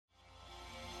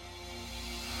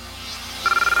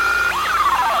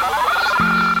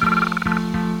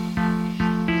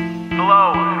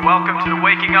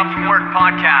Up From Work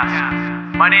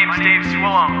podcast. My name's Dave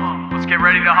Swillum. Let's get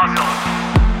ready to hustle.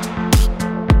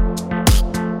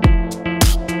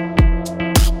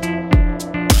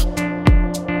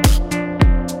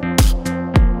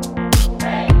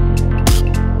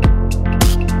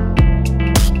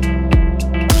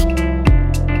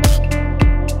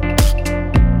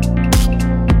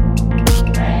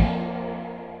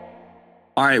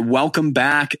 All right, welcome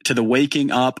back to the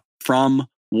Waking Up From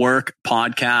Work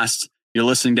podcast. You're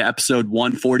listening to episode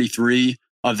 143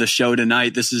 of the show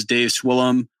tonight. This is Dave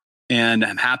Swillum, and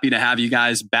I'm happy to have you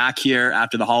guys back here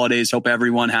after the holidays. Hope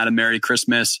everyone had a Merry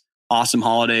Christmas, awesome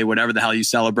holiday, whatever the hell you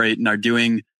celebrate, and are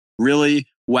doing really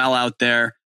well out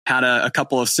there. Had a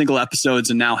couple of single episodes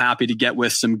and now happy to get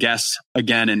with some guests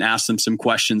again and ask them some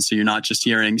questions so you're not just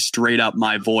hearing straight up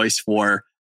my voice for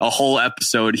a whole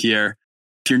episode here.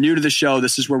 If you're new to the show,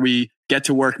 this is where we get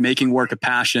to work, making work a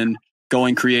passion,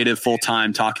 going creative full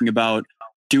time, talking about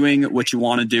doing what you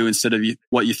want to do instead of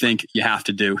what you think you have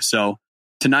to do. So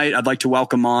tonight, I'd like to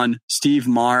welcome on Steve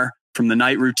Marr from The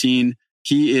Night Routine.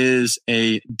 He is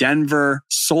a Denver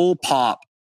soul pop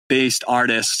based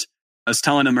artist. I was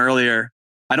telling him earlier,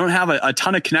 I don't have a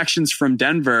ton of connections from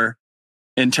Denver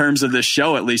in terms of this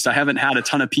show, at least. I haven't had a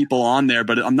ton of people on there,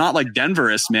 but I'm not like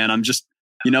Denverist, man. I'm just,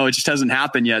 it just hasn't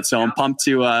happened yet. So I'm pumped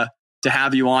to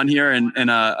have you on here and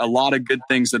a lot of good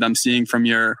things that I'm seeing from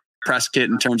your press kit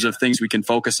in terms of things we can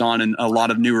focus on and a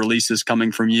lot of new releases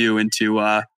coming from you into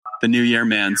the new year,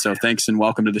 man. So thanks and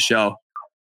welcome to the show.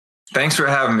 Thanks for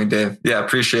having me, Dave. Yeah,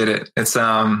 appreciate it. It's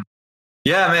man,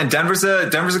 Denver's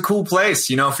a cool place.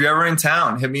 If you're ever in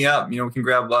town, hit me up. We can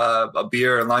grab a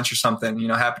beer or lunch or something.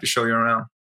 Happy to show you around.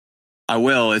 I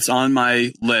will. It's on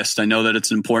my list. I know that it's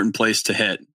an important place to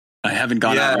hit. I haven't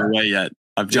gone out of your way yet.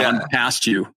 I've gone past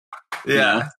you.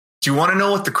 Yeah. Do you want to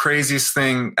know what the craziest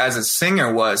thing as a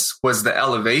singer was the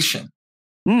elevation,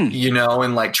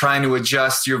 and like trying to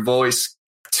adjust your voice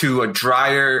to a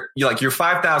drier, you're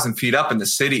 5,000 feet up in the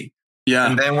city. Yeah.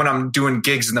 And then when I'm doing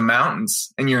gigs in the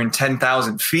mountains and you're in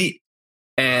 10,000 feet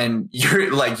and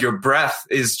you're like, your breath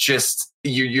is just,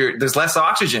 there's less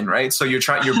oxygen, right? So you're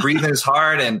breathing as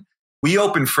hard. And we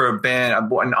opened for a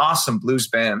band, an awesome blues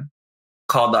band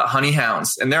called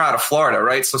Honeyhounds, and they're out of Florida,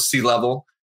 right? So sea level.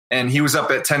 And he was up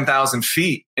at 10,000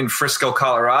 feet in Frisco,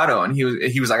 Colorado. And he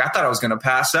was like, I thought I was going to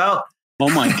pass out. Oh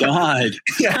my God.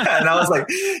 Yeah. And I was like,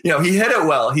 he hit it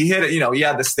well. He hit it, he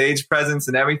had the stage presence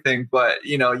and everything, but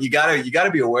you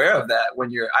gotta be aware of that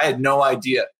when I had no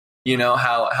idea,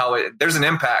 how there's an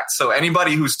impact. So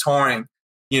anybody who's touring,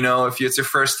 if it's your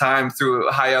first time through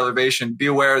a high elevation, be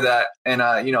aware of that and,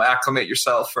 acclimate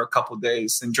yourself for a couple of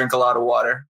days and drink a lot of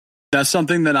water. That's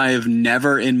something that I have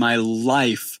never in my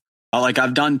life,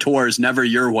 I've done tours, never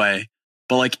your way,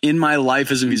 but in my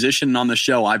life as a musician and on the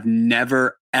show, I've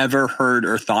never, ever heard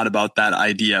or thought about that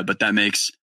idea, but that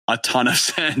makes a ton of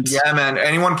sense. Yeah, man.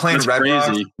 Anyone playing That's Red Rock,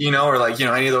 crazy.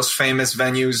 Or any of those famous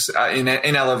venues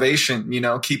in elevation,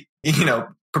 keep,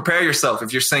 prepare yourself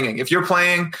if you're singing. If you're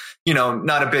playing,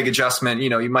 not a big adjustment,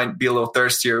 you might be a little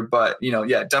thirstier, but,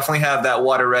 definitely have that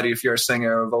water ready if you're a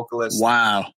singer or a vocalist.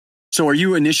 Wow. So are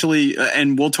you initially,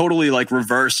 and we'll totally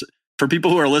reverse for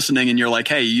people who are listening and you're like,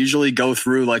 hey, usually go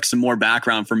through some more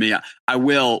background for me.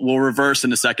 We'll reverse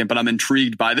in a second, but I'm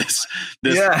intrigued by this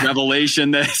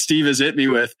revelation that Steve has hit me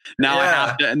with. Now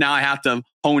I have to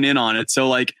hone in on it.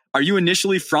 So are you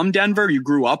initially from Denver? You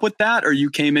grew up with that, or you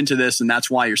came into this and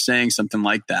that's why you're saying something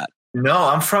like that? No,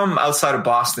 I'm from outside of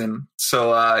Boston.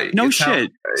 So no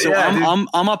shit. So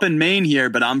I'm up in Maine here,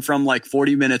 but I'm from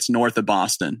 40 minutes north of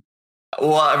Boston.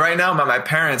 Well, right now, my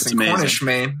parents That's in amazing. Cornish,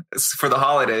 Maine, for the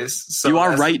holidays. So you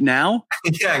are right now?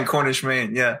 Yeah, in Cornish,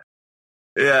 Maine. Yeah.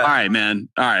 All right, man.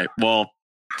 All right. Well,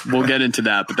 we'll get into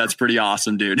that, but that's pretty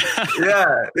awesome, dude.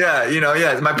 Yeah.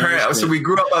 My parents. So we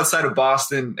grew up outside of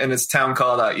Boston in this town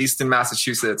called Easton,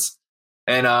 Massachusetts,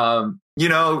 and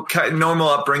normal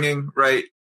upbringing, right?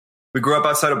 We grew up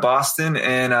outside of Boston,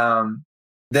 and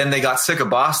then they got sick of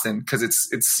Boston because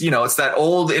it's that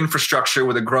old infrastructure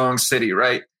with a growing city,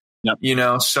 right? Yep.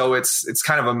 So it's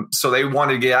kind of so they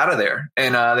wanted to get out of there,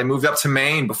 and they moved up to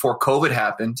Maine before COVID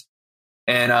happened.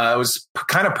 And it was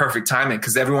kind of perfect timing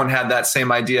because everyone had that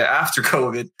same idea after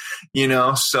COVID,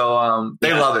 so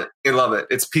they love it. They love it.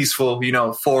 It's peaceful,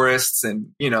 forests, and,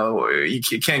 you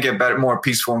can't get more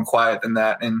peaceful and quiet than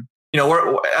that. And,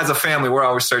 we're, as a family, we're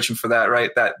always searching for that,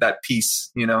 right? That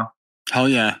peace, Oh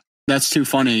yeah. That's too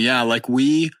funny. Yeah.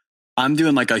 I'm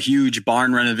doing a huge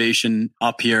barn renovation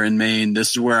up here in Maine.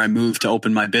 This is where I moved to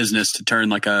open my business to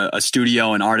turn a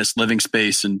studio and artist living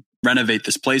space and renovate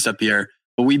this place up here.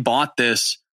 But we bought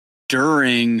this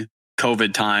during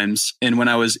COVID times. And when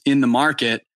I was in the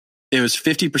market, it was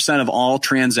 50% of all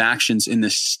transactions in the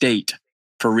state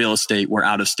for real estate were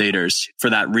out-of-staters for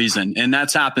that reason. And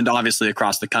that's happened obviously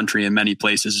across the country in many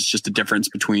places. It's just a difference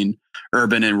between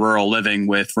urban and rural living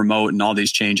with remote and all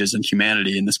these changes in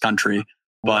humanity in this country.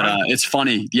 But it's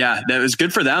funny. Yeah, that was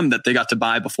good for them that they got to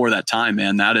buy before that time,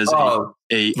 man. That is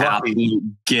a absolute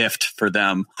gift for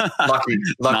them. Lucky.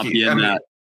 Not being that.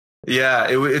 Yeah,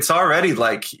 it's already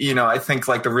like, I think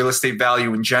like the real estate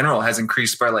value in general has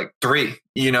increased by like 3,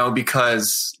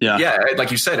 because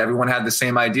like you said, everyone had the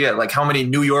same idea. Like how many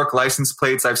New York license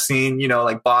plates I've seen,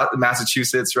 like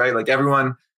Massachusetts, right? Like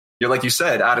everyone, you're like you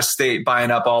said, out of state,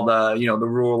 buying up all the, the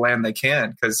rural land they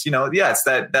can. Cause it's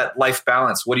that life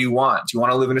balance. What do you want? Do you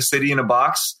want to live in a city in a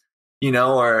box,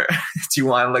 or do you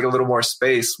want like a little more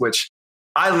space, which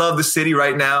I love the city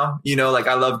right now. Like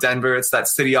I love Denver. It's that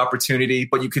city opportunity,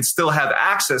 but you can still have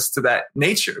access to that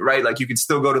nature, right? Like you can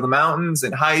still go to the mountains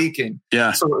and hike. And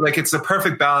so like, it's a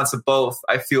perfect balance of both,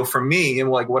 I feel, for me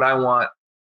and like what I want.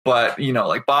 But,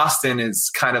 like Boston is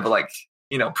kind of like,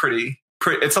 pretty,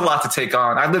 it's a lot to take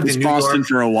on. I lived in New Boston York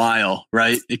for a while,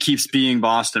 right? It keeps being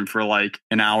Boston for like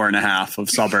an hour and a half of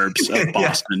suburbs of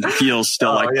Boston. It feels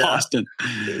still like Boston.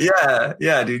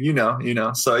 Yeah,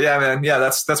 dude. So yeah, man. Yeah,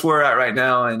 that's where we're at right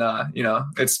now, and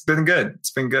it's been good.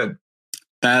 It's been good.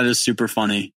 That is super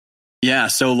funny. Yeah.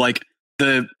 So like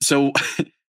all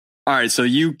right. So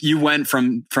you went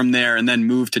from there and then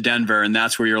moved to Denver, and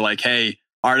that's where you're like, hey,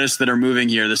 artists that are moving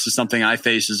here, this is something I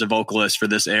face as a vocalist for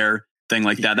this air thing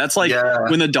like that. That's like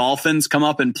when the Dolphins come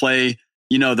up and play,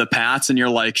 the Pats, and you're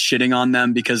like shitting on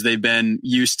them because they've been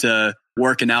used to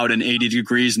working out in 80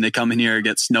 degrees and they come in here and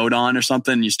get snowed on or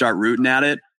something, and you start rooting at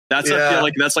it. I feel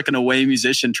like that's like an away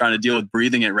musician trying to deal with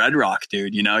breathing at Red Rock,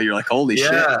 dude. You're like, holy shit.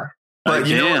 But like,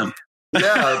 damn.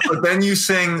 But then you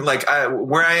sing like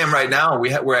where I am right now,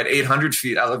 we're at 800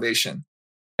 feet elevation.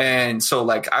 And so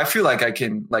like, I feel like I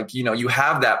can like, you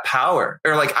have that power,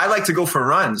 or like, I like to go for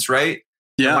runs, right?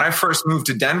 Yeah. When I first moved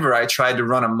to Denver, I tried to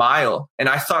run a mile and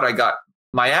I thought I got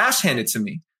my ass handed to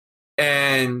me.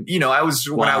 And, when I was,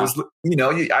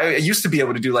 I used to be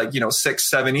able to do like, 6,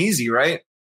 7 easy. Right.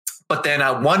 But then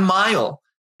 1 mile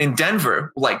in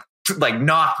Denver, like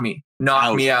knocked me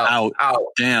out.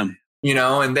 Damn.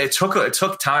 And it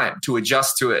took time to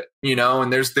adjust to it,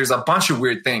 and there's a bunch of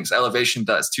weird things elevation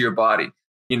does to your body,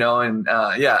 and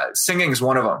singing is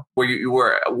one of them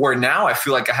where now I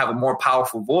feel like I have a more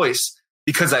powerful voice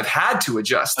because I've had to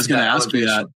adjust. I was going to ask you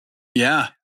that. Yeah.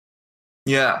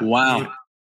 Yeah. Wow.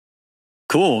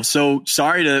 Cool. So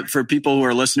sorry for people who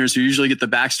are listeners who usually get the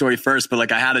backstory first, but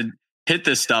like I had to hit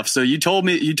this stuff. So you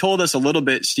told us a little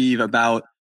bit, Steve, about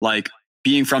like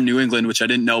being from New England, which I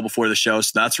didn't know before the show.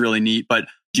 So that's really neat. But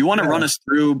do you want to run us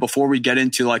through before we get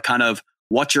into like kind of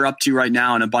what you're up to right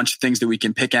now and a bunch of things that we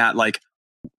can pick at? Like,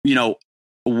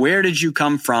 where did you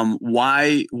come from?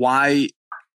 Why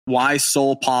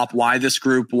soul pop? Why this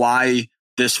group? Why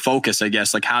this focus, I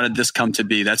guess? Like, how did this come to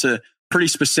be? That's a pretty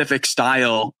specific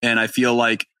style. And I feel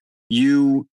like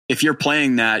if you're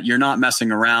playing that, you're not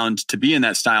messing around to be in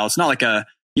that style. It's not like a,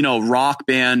 rock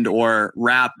band or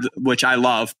rap, which I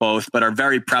love both, but are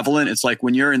very prevalent. It's like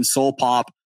when you're in soul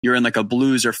pop, you're in like a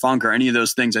blues or funk or any of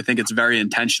those things. I think it's very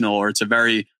intentional, or it's a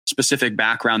very specific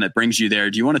background that brings you there.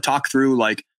 Do you want to talk through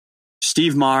like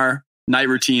Steve Marr, Night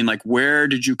Routine? Like, where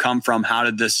did you come from? How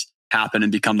did this happen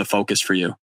and become the focus for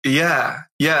you? Yeah.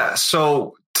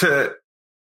 So to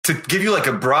give you like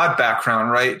a broad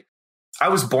background, right? I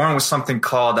was born with something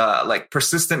called like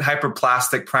persistent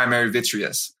hyperplastic primary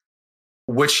vitreous,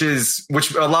 which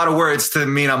a lot of words to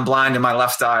mean I'm blind in my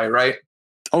left eye, right?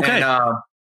 Okay. And,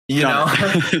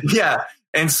 yeah.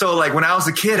 And so like when I was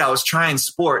a kid, I was trying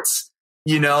sports,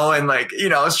 and like,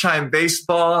 I was trying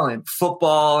baseball and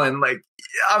football, and like,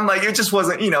 I'm like, it just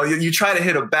wasn't, you try to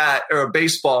hit a bat or a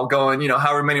baseball going,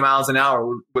 however many miles an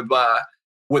hour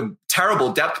with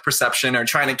terrible depth perception, or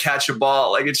trying to catch a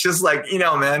ball. Like, it's just like,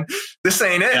 man, this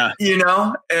ain't it,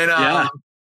 And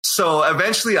so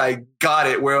eventually I got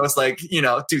it where I was like,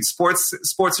 dude, sports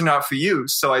are not for you.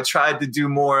 So I tried to do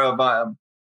more of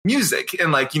music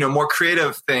and like, more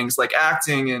creative things like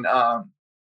acting and,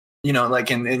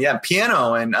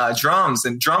 piano and drums.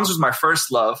 And drums was my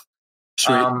first love.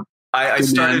 Sweet. I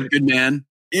started. Good man.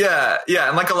 Yeah.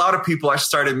 And like a lot of people, I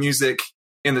started music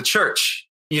in the church,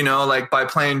 like by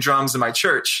playing drums in my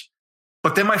church.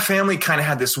 But then my family kind of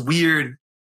had this weird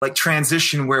like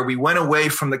transition where we went away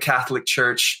from the Catholic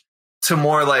Church to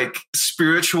more like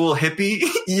spiritual hippie,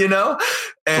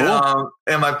 and, cool.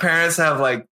 And my parents have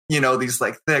like, these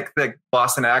like thick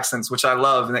Boston accents, which I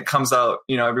love. And it comes out,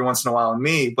 every once in a while in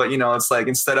me, but it's like,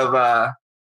 instead of,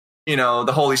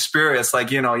 the Holy Spirit. It's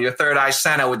like, your third eye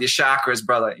center with your chakras,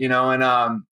 brother,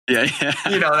 and, Yeah.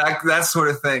 that sort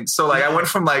of thing. So like, I went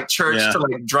from like church to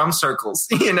like drum circles,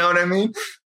 you know what I mean?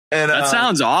 And that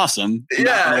sounds awesome.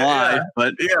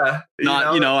 But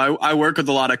I work with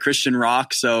a lot of Christian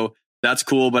rock, so that's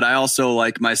cool. But I also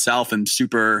like myself am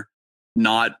super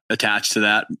not attached to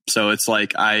that. So it's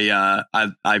like, I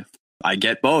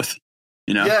get both.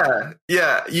 Yeah.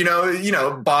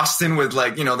 Boston with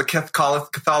like, the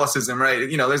Catholicism, right?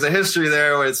 There's a history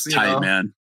there where it's, tight,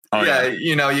 man. Oh,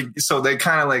 yeah. So they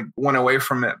kind of like went away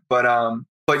from it.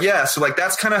 But yeah, so like,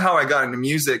 that's kind of how I got into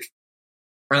music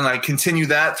and like continue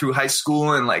that through high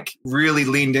school and like really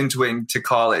leaned into it into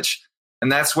college.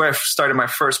 And that's where I started my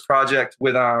first project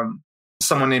with,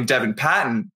 someone named Devin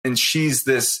Patton. And she's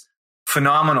this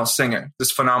phenomenal singer,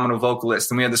 this phenomenal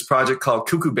vocalist. And we had this project called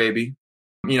Cuckoo Baby.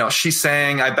 She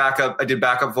sang, I did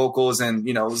backup vocals, and,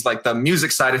 it was like the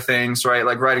music side of things, right?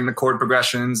 Like writing the chord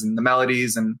progressions and the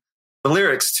melodies and the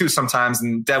lyrics too sometimes.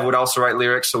 And Dev would also write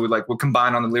lyrics. So we'd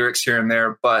combine on the lyrics here and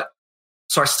there. But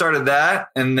so I started that.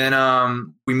 And then,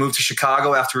 we moved to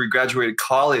Chicago after we graduated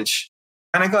college,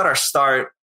 and I got our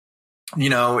start,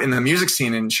 in the music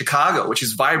scene in Chicago, which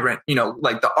is vibrant.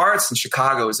 Like the arts in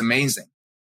Chicago is amazing.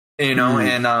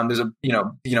 And there's a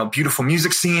beautiful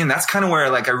music scene. That's kind of where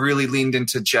like I really leaned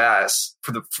into jazz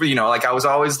for like I was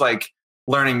always like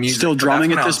learning music. Still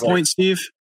drumming at this point, Steve?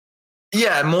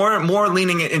 Yeah, more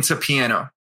leaning into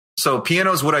piano. So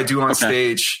piano is what I do on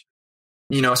stage.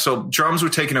 So drums were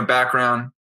taking a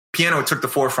background. Piano took the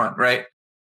forefront, right?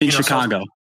 In Chicago. So,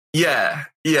 yeah.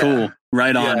 Cool.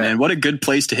 Right on, man. What a good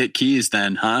place to hit keys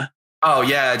then, huh? Oh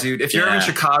yeah, dude. If you're in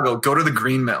Chicago, go to the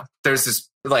Green Mill. There's this,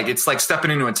 like, it's like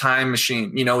stepping into a time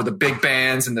machine, the big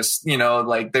bands and this,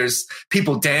 like there's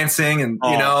people dancing and,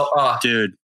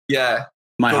 dude. Yeah.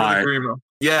 My heart.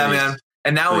 Yeah, please. Man.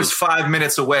 And that was 5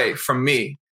 minutes away from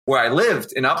me where I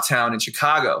lived in Uptown in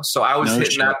Chicago. So I was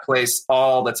hitting that place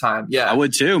all the time. Yeah. I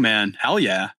would too, man. Hell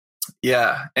yeah.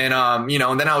 Yeah. And,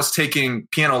 and then I was taking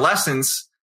piano lessons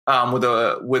with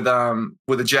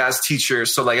a jazz teacher.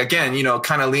 So like, again,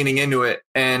 kind of leaning into it.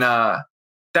 And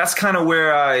that's kind of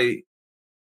where I,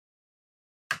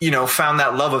 found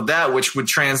that love of that, which would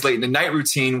translate into night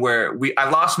routine, where I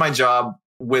lost my job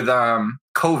with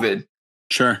COVID.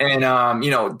 Sure. And,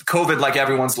 COVID, like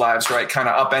everyone's lives, right, kind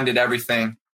of upended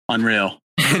everything. Unreal.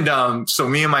 And so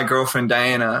me and my girlfriend,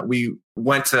 Diana, we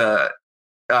went to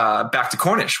back to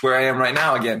Cornish, where I am right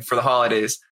now again for the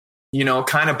holidays.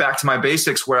 Kind of back to my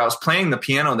basics, where I was playing the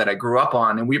piano that I grew up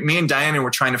on. And me and Diana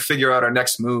were trying to figure out our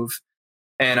next move.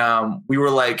 And we were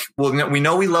like, well, we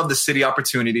know we love the city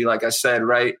opportunity, like I said,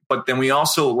 right? But then we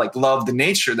also like love the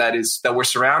nature that we're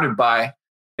surrounded by.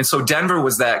 And so Denver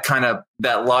was that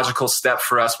logical step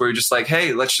for us, where we're just like,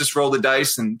 hey, let's just roll the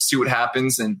dice and see what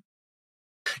happens. And,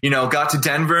 got to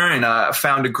Denver and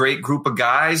found a great group of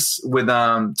guys with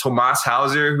Tomas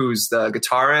Hauser, who's the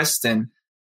guitarist, and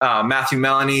Matthew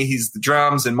Melanie, he's the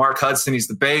drums, and Mark Hudson, he's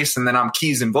the bass, and then I'm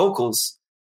keys and vocals.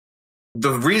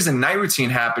 The reason Night Routine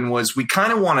happened was we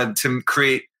kind of wanted to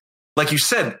create, like you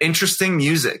said, interesting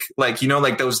music, like,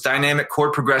 like those dynamic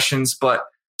chord progressions, but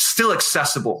still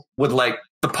accessible with like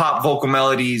the pop vocal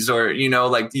melodies, or,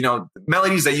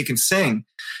 melodies that you can sing,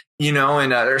 and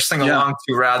or sing along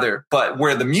to rather, but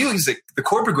where the music, the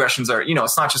chord progressions are,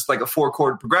 it's not just like a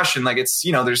 4-chord progression. Like it's,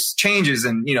 there's changes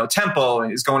and, tempo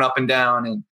is going up and down.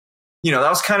 And, that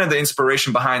was kind of the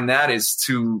inspiration behind that, is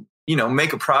to,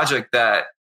 make a project that,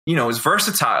 is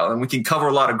versatile and we can cover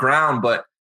a lot of ground, but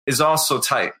is also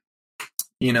tight,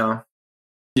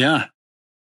 Yeah.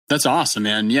 That's awesome,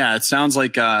 man. Yeah. It sounds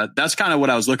like, that's kind of what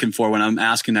I was looking for when I'm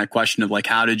asking that question of like,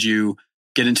 how did you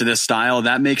get into this style?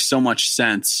 That makes so much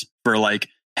sense for like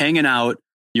hanging out.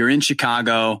 You're in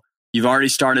Chicago. You've already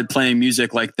started playing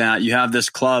music like that. You have this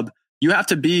club. You have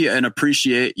to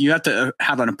you have to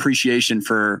have an appreciation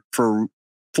for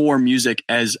music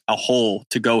as a whole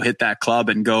to go hit that club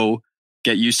and go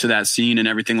get used to that scene and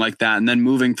everything like that. And then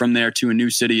moving from there to a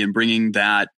new city and bringing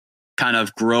that kind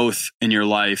of growth in your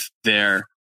life there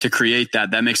to create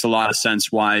that makes a lot of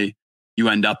sense why you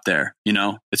end up there.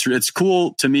 It's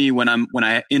cool to me when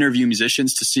I interview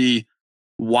musicians to see,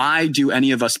 why do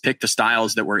any of us pick the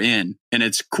styles that we're in? And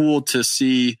it's cool to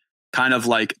see kind of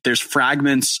like there's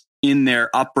fragments in their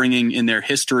upbringing, in their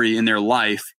history, in their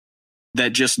life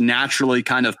that just naturally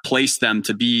kind of place them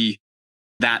to be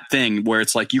that thing, where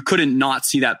it's like you couldn't not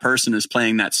see that person as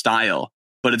playing that style,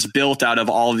 but it's built out of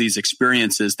all of these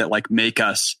experiences that like make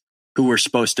us who we're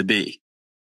supposed to be.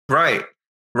 Right.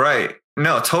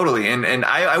 No, totally. And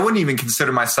I wouldn't even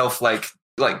consider myself like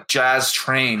jazz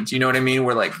trained, you know what I mean?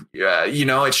 We're like,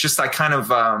 it's just I kind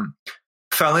of,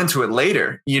 fell into it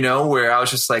later, you know, where I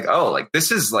was just like, oh, like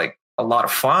this is like a lot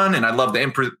of fun. And I love the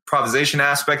improvisation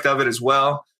aspect of it as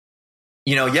well.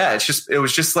 You know, yeah, it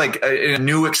was just like a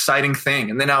new exciting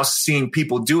thing. And then I was seeing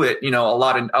people do it, you know, a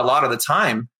lot of the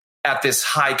time at this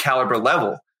high caliber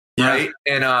level. Yeah. Right.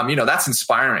 And, you know, that's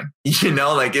inspiring, you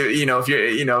know, like, you know,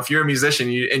 if you're a musician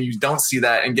and you don't see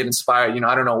that and get inspired, you know,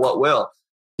 I don't know what will.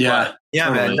 Yeah. But, yeah,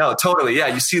 totally. Man. No, totally. Yeah.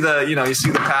 You see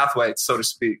the pathway, so to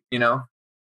speak, you know?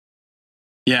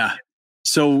 Yeah.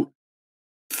 So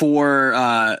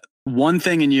for, one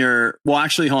thing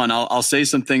actually, hold on. I'll say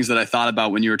some things that I thought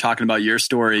about when you were talking about your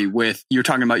story you're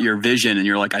talking about your vision and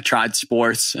you're like, I tried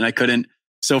sports and I couldn't.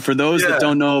 So for those that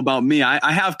don't know about me,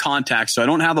 I have contacts, so I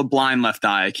don't have a blind left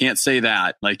eye. I can't say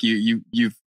that. Like you've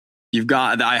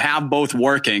got, I have both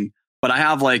working, but I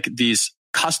have like these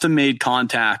custom made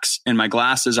contacts and my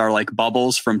glasses are like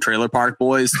Bubbles from Trailer Park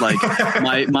Boys. Like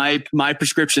my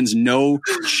prescription's no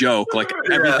joke. Like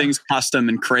everything's custom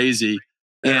and crazy.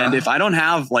 Yeah. And if I don't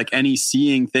have like any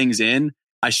seeing things in,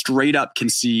 I straight up can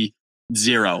see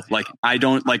zero. Like I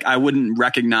wouldn't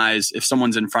recognize if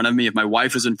someone's in front of me, if my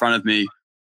wife is in front of me,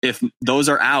 if those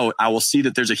are out, I will see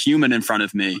that there's a human in front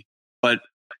of me, but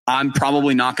I'm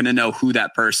probably not going to know who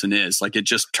that person is. Like it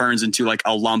just turns into like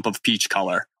a lump of peach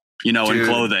color, you know, in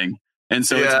clothing. And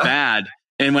so it's bad.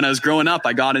 And when I was growing up,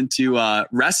 I got into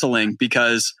wrestling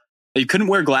because you couldn't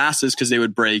wear glasses because they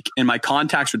would break and my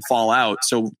contacts would fall out.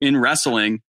 So in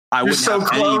wrestling, I wouldn't have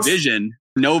any vision,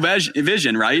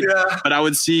 vision, right? Yeah. But I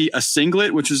would see a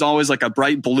singlet, which was always like a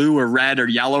bright blue or red or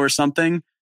yellow or something.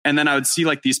 And then I would see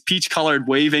like these peach colored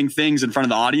waving things in front of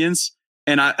the audience.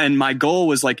 And my goal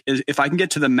was like, if I can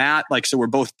get to the mat, like, so we're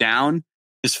both down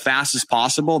as fast as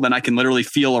possible, then I can literally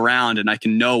feel around and I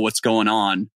can know what's going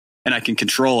on and I can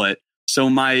control it. So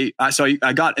I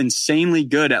got insanely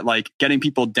good at like getting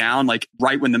people down, like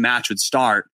right when the match would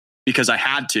start, because I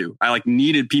had to. I like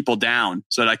needed people down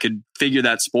so that I could figure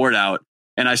that sport out.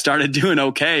 And I started doing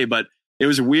okay, but it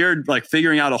was weird, like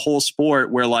figuring out a whole sport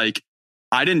where like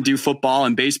I didn't do football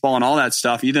and baseball and all that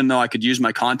stuff, even though I could use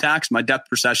my contacts. My depth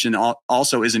perception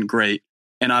also isn't great.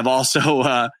 And I've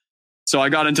also, so I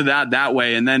got into that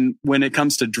way. And then when it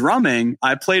comes to drumming,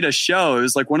 I played a show. It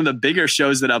was like one of the bigger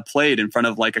shows that I've played in front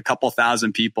of like a couple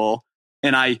thousand people.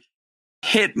 And I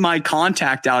hit my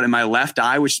contact out in my left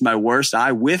eye, which is my worst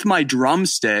eye, with my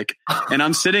drumstick. And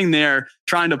I'm sitting there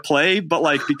trying to play. But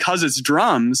like, because it's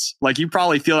drums, like you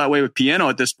probably feel that way with piano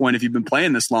at this point if you've been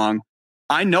playing this long.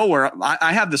 I know where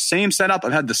I have the same setup.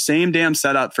 I've had the same damn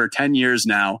setup for 10 years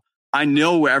now. I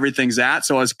know where everything's at.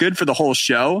 So I was good for the whole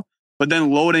show. But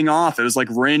then loading off, it was like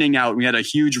raining out. We had a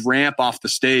huge ramp off the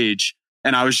stage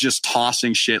and I was just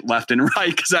tossing shit left and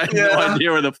right because I had no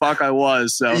idea where the fuck I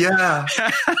was. So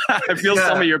I feel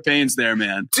some of your pains there,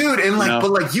 man. Dude, and like,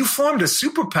 but like you formed a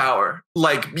superpower.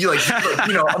 Like you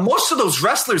know, most of those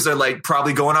wrestlers are like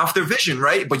probably going off their vision,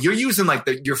 right? But you're using like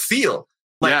your feel.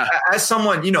 Like as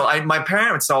someone, you know, my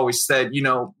parents always said, you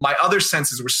know, my other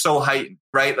senses were so heightened,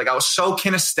 right? Like I was so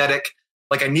kinesthetic.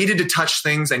 Like I needed to touch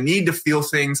things. I need to feel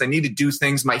things. I need to do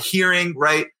things. My hearing,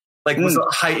 right? Like was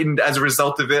heightened as a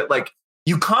result of it. Like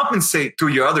you compensate through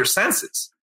your other senses,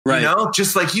 right? You know,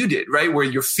 just like you did, right? Where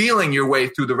you're feeling your way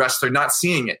through the wrestler, not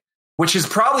seeing it, which has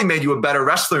probably made you a better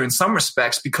wrestler in some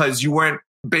respects because you weren't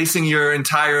basing your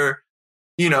entire,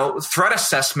 you know, threat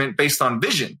assessment based on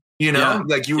vision, you know,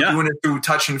 like you were doing it through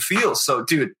touch and feel. So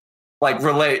dude, like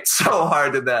relate so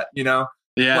hard to that, you know?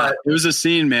 Yeah, but it was a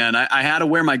scene, man. I had to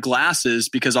wear my glasses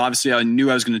because obviously I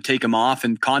knew I was going to take them off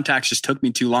and contacts just took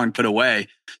me too long to put away.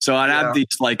 So I'd have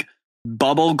these like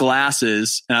bubble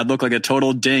glasses and I'd look like a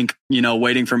total dink, you know,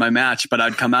 waiting for my match, but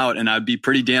I'd come out and I'd be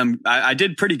pretty damn, I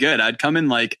did pretty good. I'd come in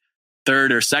like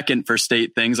third or second for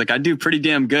state things. Like I'd do pretty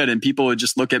damn good. And people would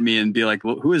just look at me and be like,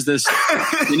 well, who is this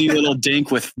skinny little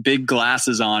dink with big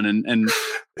glasses on? And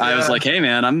I was like, hey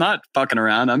man, I'm not fucking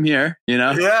around. I'm here, you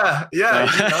know? Yeah.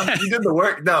 So. You know, you did the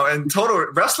work. No, and total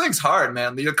wrestling's hard,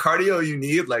 man. The cardio you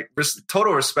need, like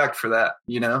total respect for that,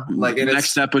 you know? Like the next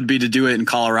step would be to do it in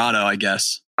Colorado, I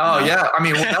guess. Oh yeah. I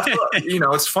mean, well, that's you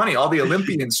know, it's funny. All the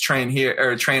Olympians train here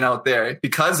or train out there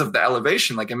because of the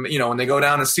elevation. Like, you know, when they go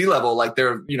down to sea level, like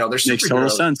they're, you know, they're makes total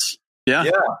sense. Yeah.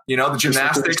 You know, the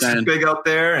gymnastics is big out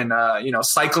there and, you know,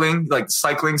 cycling, like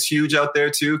cycling's huge out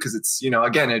there too. Cause it's, you know,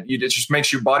 again, it just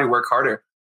makes your body work harder.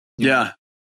 Yeah.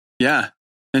 Yeah.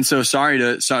 And so sorry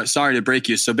to break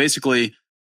you. So basically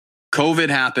COVID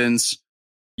happens.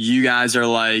 You guys are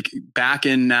like back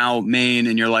in now Maine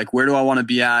and you're like, where do I want to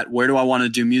be at? Where do I want to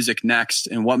do music next?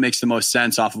 And what makes the most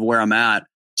sense off of where I'm at?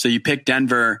 So you pick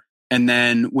Denver. And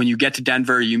then when you get to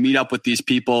Denver, you meet up with these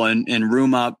people and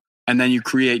room up. and then you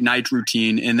create Night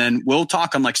Routine. And then we'll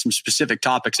talk on like some specific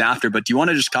topics after, but do you want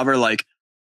to just cover like,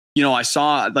 you know, I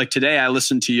saw like today I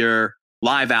listened to your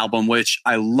live album, which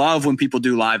I love when people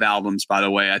do live albums, by the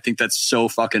way. I think that's so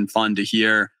fucking fun to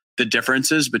hear the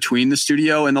differences between the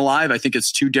studio and the live. I think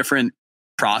it's two different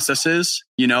processes,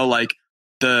 you know, like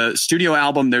the studio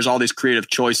album, there's all these creative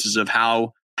choices of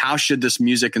how should this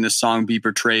music and this song be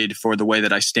portrayed for the way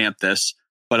that I stamp this.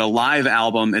 But a live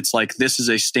album, it's like, this is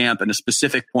a stamp in a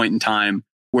specific point in time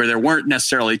where there weren't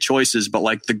necessarily choices, but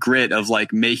like the grit of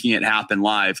like making it happen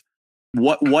live.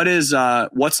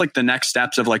 What's like the next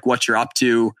steps of like what you're up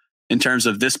to in terms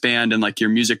of this band and like your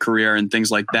music career and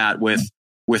things like that with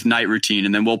Night Routine?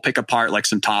 And then we'll pick apart like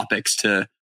some topics to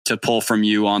pull from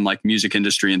you on like music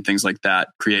industry and things like that.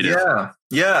 Creative.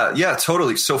 Yeah,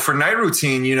 totally. So for Night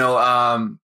Routine, you know,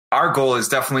 our goal is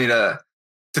definitely to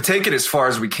take it as far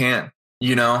as we can,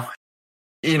 you know,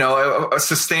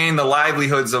 sustain the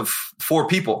livelihoods of 4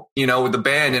 people, you know, with the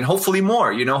band, and hopefully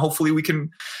more, you know, hopefully we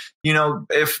can, you know,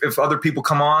 if other people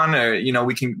come on, or, you know,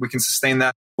 we can sustain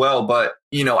that well. But,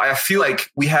 you know, I feel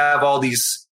like we have all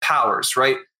these powers,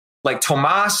 right? Like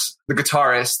Tomas, the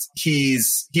guitarist, he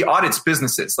audits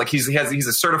businesses. Like he's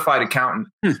a certified accountant.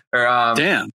 Or,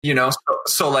 damn. You know,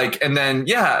 so like, and then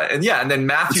Matthew.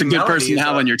 It's a good person to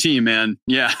have on your team, man.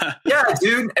 Yeah. Yeah,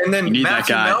 dude. And then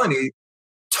Matthew Melanie.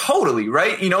 Totally,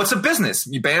 right? You know, it's a business.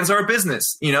 Bands are a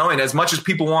business, you know, and as much as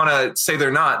people want to say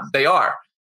they're not, they are.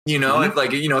 You know, mm-hmm.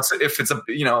 Like, you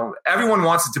know, everyone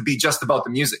wants it to be just about the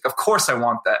music. Of course I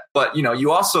want that. But, you know, you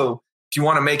also, if you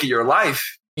want to make it your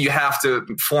life, you have to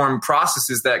form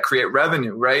processes that create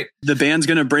revenue, right? The band's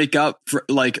going to break up,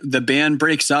 the band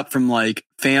breaks up from like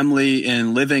family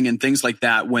and living and things like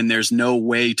that when there's no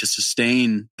way to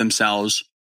sustain themselves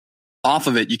off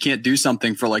of it. You can't do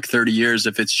something for like 30 years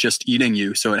if it's just eating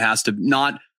you. So it has to,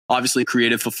 not obviously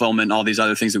creative fulfillment, all these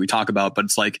other things that we talk about, but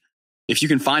it's like, if you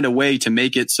can find a way to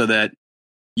make it so that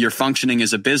you're functioning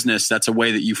as a business, that's a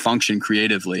way that you function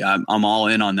creatively. I'm all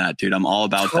in on that, dude. I'm all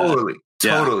about that.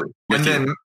 Totally. And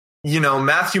then, you know,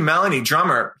 Matthew Melanie,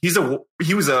 drummer, he is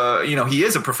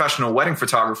a professional wedding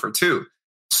photographer too.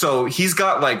 So he's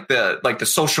got like the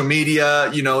social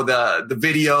media, you know, the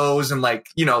videos and like,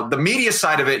 you know, the media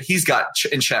side of it, he's got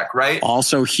in check, right?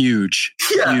 Also huge.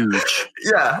 Yeah. Huge.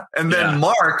 Yeah. And then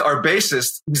Mark, our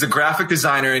bassist, he's a graphic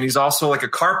designer and he's also like a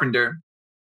carpenter.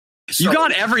 So, you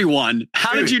got everyone.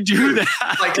 How did you do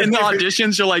that? Like in the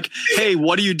auditions, you're like, hey,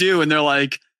 what do you do? And they're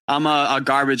like, I'm a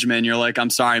garbage man. You're like, I'm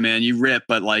sorry, man. You rip,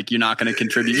 but like, you're not going to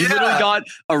contribute. You literally got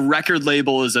a record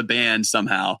label as a band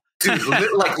somehow. Dude,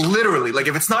 like literally, like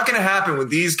if it's not going to happen with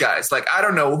these guys, like I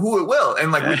don't know who it will.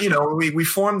 And like we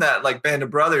formed that like band of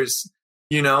brothers,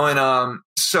 you know, and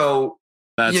so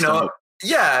that's you know, dope.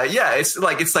 yeah, it's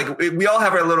like we all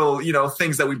have our little, you know,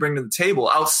 things that we bring to the table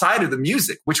outside of the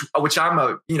music, which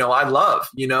I love,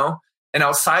 you know, and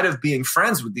outside of being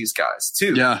friends with these guys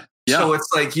too. Yeah. So it's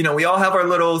like, you know, we all have our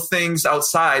little things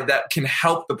outside that can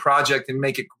help the project and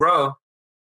make it grow.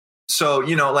 So,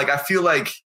 you know, like I feel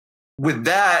like with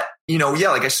that, you know,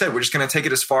 like I said, we're just going to take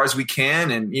it as far as we can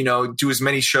and, you know, do as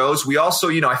many shows. We also,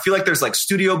 you know, I feel like there's like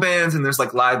studio bands and there's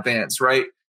like live bands, right?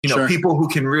 You know, people who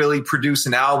can really produce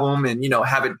an album and, you know,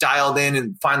 have it dialed in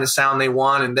and find the sound they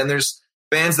want. And then there's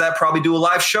bands that probably do a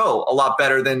live show a lot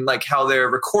better than like how their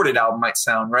recorded album might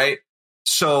sound, right?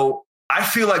 So I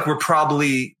feel like we're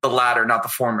probably the latter, not the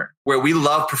former, where we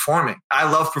love performing. I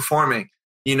love performing,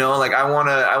 you know, like I want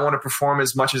to perform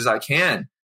as much as I can.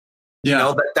 You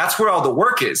know, that's where all the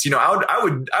work is. You know,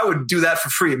 I would do that for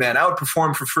free, man. I would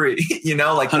perform for free, you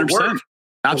know, like 100%. The work.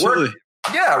 Absolutely. The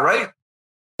work, yeah. Right.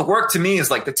 The work to me is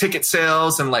like the ticket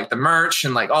sales and like the merch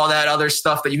and like all that other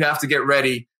stuff that you have to get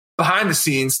ready behind the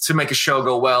scenes to make a show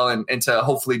go well and to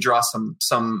hopefully draw some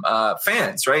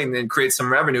fans, right? And then create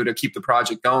some revenue to keep the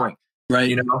project going. Right.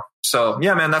 You know, so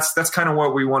yeah, man, that's kind of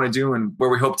what we want to do and where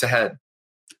we hope to head.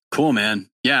 Cool, man.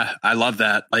 Yeah. I love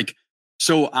that. Like,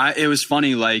 so it was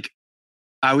funny. Like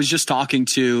I was just talking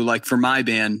to like for my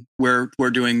band, we're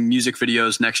doing music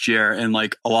videos next year and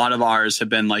like a lot of ours have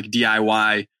been like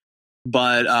DIY,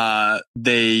 but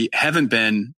they haven't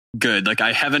been good. Like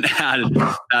I haven't had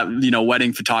that, you know,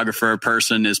 wedding photographer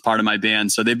person as part of my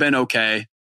band. So they've been okay.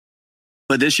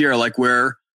 But this year, like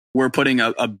we're putting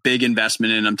a big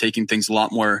investment in. I'm taking things a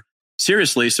lot more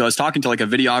seriously. So I was talking to like a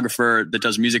videographer that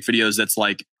does music videos. That's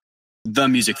like the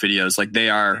music videos. Like they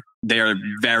are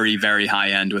very, very high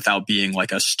end without being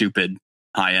like a stupid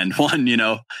high end one, you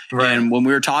know? Right. And when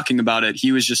we were talking about it,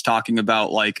 he was just talking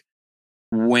about like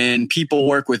when people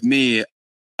work with me,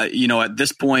 you know, at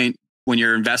this point, when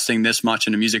you're investing this much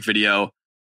in a music video,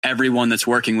 everyone that's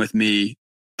working with me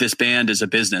this band is a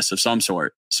business of some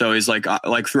sort. So he's like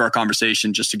through our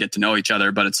conversation just to get to know each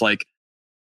other. But it's like,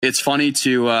 it's funny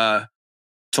to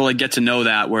like get to know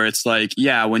that, where it's like,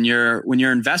 yeah, when you're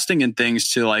investing in things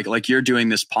to like you're doing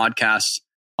this podcast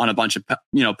on a bunch of,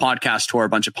 podcast tour, a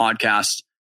bunch of podcasts,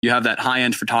 you have that high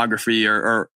end photography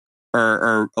or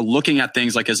looking at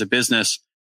things like as a business.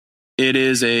 It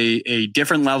is a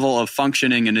different level of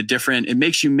functioning and it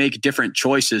makes you make different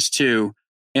choices too.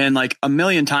 And like a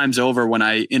million times over when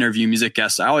I interview music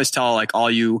guests, I always tell like all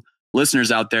you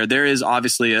listeners out there is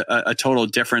obviously a total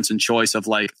difference in choice of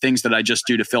like things that I just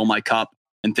do to fill my cup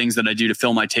and things that I do to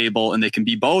fill my table. And they can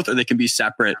be both or they can be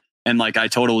separate. And like, I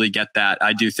totally get that.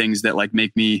 I do things that like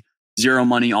make me zero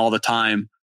money all the time.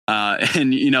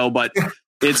 But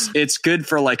it's good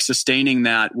for like sustaining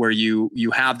that, where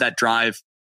you have that drive,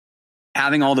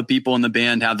 having all the people in the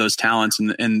band have those talents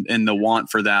and the want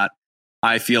for that.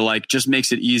 I feel like just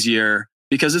makes it easier,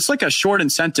 because it's like a short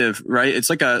incentive, right? It's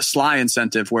like a sly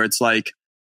incentive where it's like,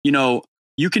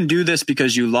 you can do this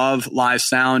because you love live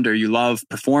sound or you love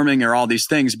performing or all these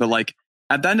things. But like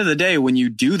at the end of the day, when you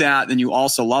do that, then you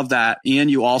also love that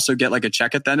and you also get like a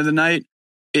check at the end of the night.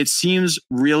 It seems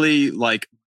really like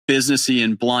businessy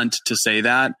and blunt to say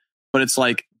that, but it's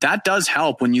like that does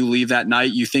help when you leave that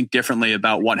night. You think differently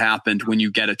about what happened when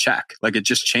you get a check. Like it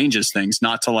just changes things,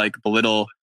 not to like belittle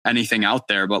anything out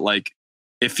there, but like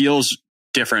it feels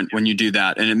different when you do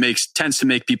that, and it tends to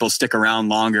make people stick around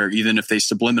longer, even if they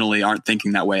subliminally aren't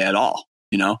thinking that way at all.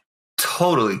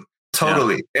 Totally.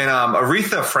 Yeah. And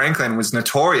Aretha Franklin was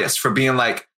notorious for being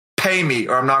like, "Pay me,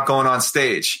 or I'm not going on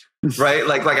stage." Right?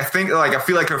 I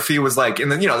feel like her fee was like,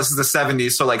 this is the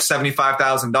 70s, so like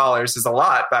 $75,000 is a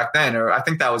lot back then, or I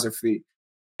think that was her fee.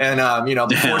 And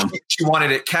before she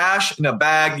wanted it cash in a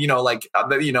bag,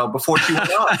 before she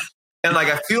went on. And like,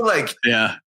 I feel like,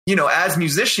 as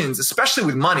musicians, especially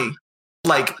with money,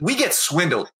 like we get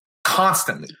swindled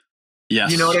constantly.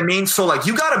 Yes. You know what I mean? So like,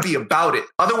 you got to be about it.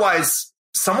 Otherwise,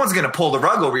 someone's going to pull the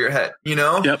rug over your head,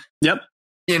 Yep.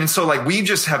 And so like, we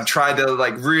just have tried to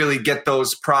like really get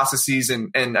those processes. And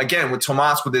again, with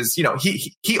Tomas, with his,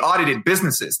 he audited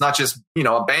businesses, not just,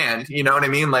 a band, you know what I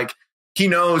mean? Like he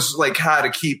knows like how to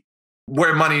keep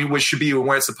where money should be and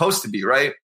where it's supposed to be.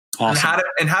 Right. Awesome.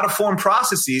 And how to form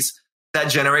processes that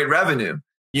generate revenue,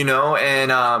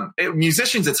 and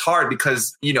musicians, it's hard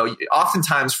because,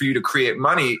 oftentimes for you to create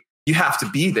money, you have to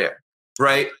be there.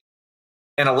 Right.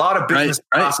 And a lot of business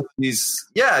processes,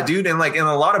 yeah, dude. And like in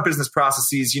a lot of business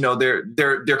processes,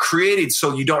 they're created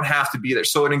so you don't have to be there.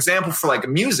 So an example for like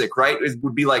music, right, it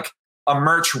would be like a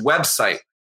merch website,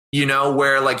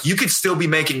 where like you could still be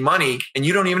making money and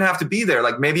you don't even have to be there.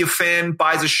 Like maybe a fan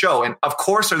buys a show, and of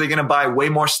course, are they going to buy way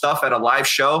more stuff at a live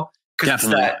show? Because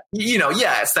it's that,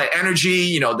 it's that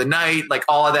energy, the night, like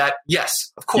all of that.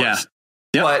 Yes, of course. Yeah.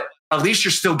 Yep. But at least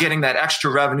you're still getting that extra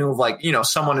revenue of like,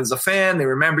 someone is a fan, they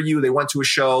remember you, they went to a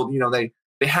show, they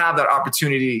have that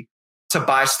opportunity to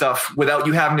buy stuff without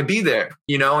you having to be there,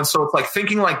 And so it's like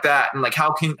thinking like that, and like,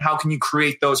 how can you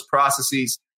create those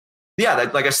processes? Yeah.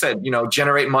 That, like I said,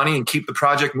 generate money and keep the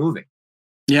project moving.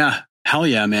 Yeah. Hell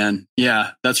yeah, man.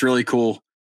 Yeah. That's really cool.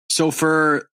 So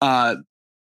for,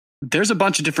 there's a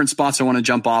bunch of different spots I want to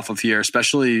jump off of here,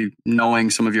 especially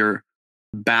knowing some of your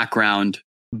background.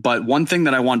 But one thing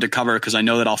that I wanted to cover, because I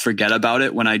know that I'll forget about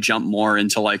it when I jump more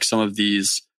into like some of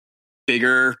these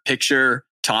bigger picture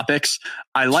topics.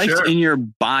 I liked in your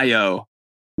bio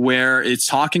where it's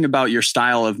talking about your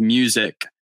style of music.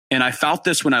 And I felt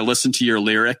this when I listened to your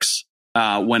lyrics,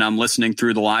 when I'm listening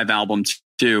through the live album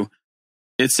too.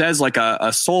 It says like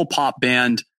a soul pop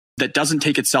band that doesn't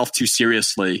take itself too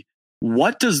seriously.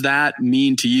 What does that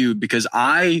mean to you? Because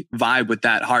I vibe with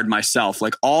that hard myself.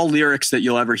 Like all lyrics that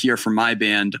you'll ever hear from my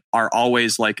band are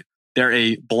always like, they're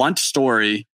a blunt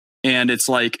story, and it's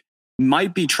like,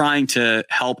 might be trying to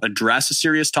help address a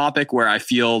serious topic where I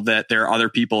feel that there are other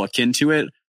people akin to it.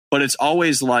 But it's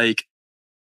always like,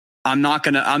 I'm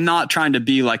not trying to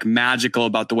be like magical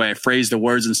about the way I phrase the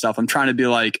words and stuff. I'm trying to be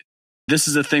like, this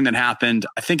is a thing that happened.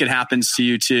 I think it happens to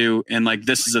you too. And like,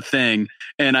 this is a thing.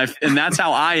 And that's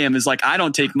how I am, is like, I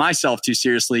don't take myself too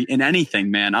seriously in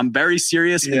anything, man. I'm very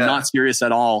serious and not serious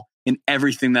at all in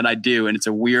everything that I do. And it's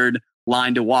a weird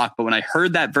line to walk. But when I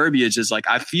heard that verbiage, is like,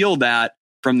 I feel that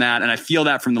from that. And I feel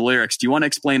that from the lyrics. Do you want to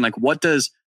explain like, what does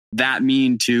that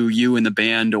mean to you in the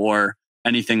band or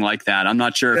anything like that? I'm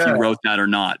not sure if you wrote that or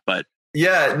not, but.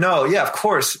 Yeah, no, yeah, of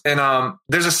course. And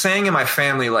there's a saying in my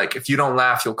family, like, if you don't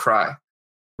laugh, you'll cry.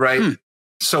 Right.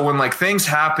 So when like things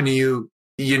happen to you,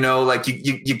 like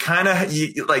you kind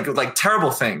of like terrible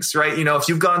things, right? If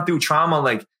you've gone through trauma,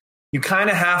 like you kind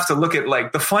of have to look at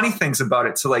like the funny things about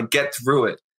it to like get through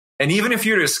it. And even if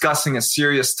you're discussing a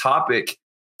serious topic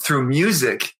through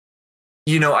music,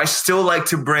 you know, I still like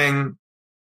to bring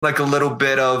like a little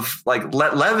bit of like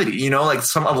levity, you know, like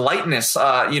some lightness,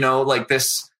 you know, like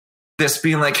this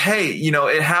being like, hey, you know,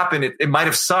 it happened. It might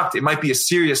have sucked. It might be a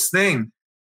serious thing.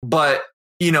 But,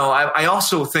 you know, I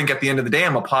also think at the end of the day,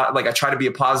 I try to be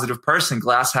a positive person,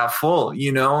 glass half full,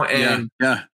 you know, and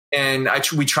and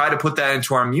we try to put that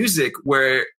into our music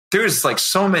where there's like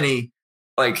so many,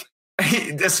 like,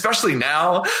 especially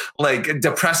now, like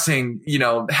depressing, you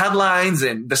know, headlines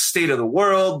and the state of the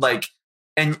world, like,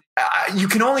 and you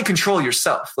can only control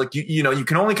yourself. Like, you know, you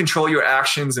can only control your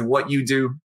actions and what you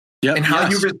do and how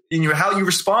how you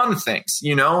respond to things,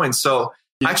 you know? And so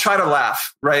I try to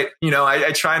laugh, right? You know,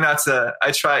 I try not to,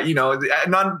 you know,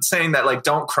 I'm not saying that like,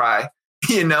 don't cry,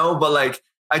 you know, but like,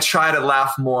 I try to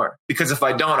laugh more because if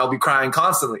I don't, I'll be crying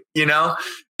constantly, you know?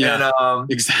 Yeah,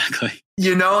 and, exactly.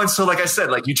 You know, and so like I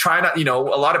said, like you try not, you know,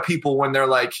 a lot of people when they're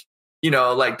like, you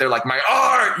know, like they're like my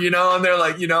art, you know, and they're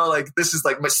like, you know, like this is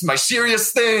like my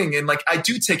serious thing. And like, I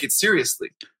do take it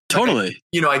seriously. Totally. Like,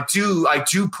 you know, I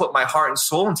do put my heart and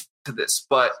soul into this,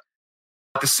 but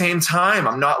at the same time,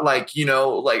 I'm not like, you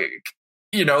know, like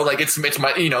it's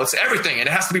my, you know, it's everything and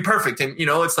it has to be perfect. And, you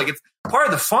know, it's like, it's part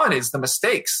of the fun is the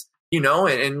mistakes, you know,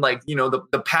 and like, you know,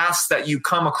 the paths that you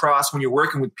come across when you're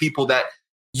working with people that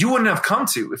you wouldn't have come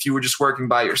to if you were just working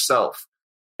by yourself.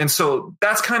 And so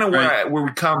that's kind of where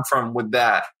we come from with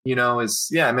that, you know, is,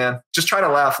 yeah, man, just try to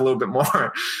laugh a little bit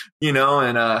more, you know,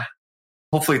 and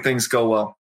hopefully things go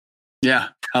well. Yeah,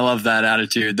 I love that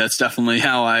attitude. That's definitely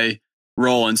how I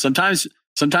roll. And sometimes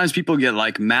people get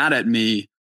like mad at me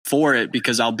for it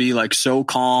because I'll be like so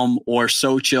calm or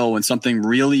so chill when something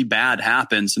really bad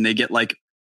happens and they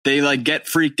get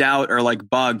freaked out or like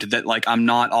bugged that like I'm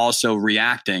not also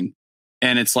reacting.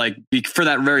 And it's like for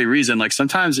that very reason, like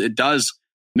sometimes it does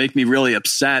make me really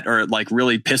upset or it like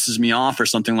really pisses me off or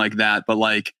something like that. But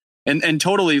like, and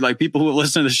totally like people who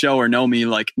listen to the show or know me,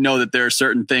 like know that there are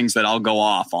certain things that I'll go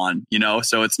off on, you know?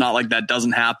 So it's not like that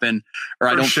doesn't happen or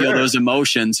I don't feel those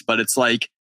emotions, but it's like,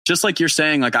 just like you're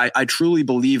saying, like, I truly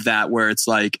believe that where it's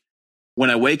like,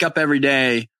 when I wake up every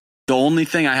day, the only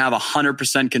thing I have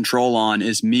 100% control on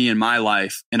is me and my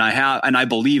life. And I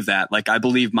believe that, like, I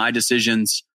believe my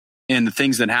decisions and the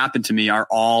things that happen to me are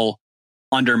all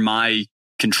under my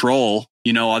control,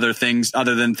 you know, other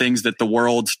than things that the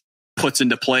world puts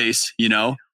into place, you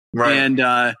know? Right.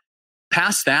 And,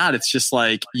 past that, it's just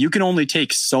like, you can only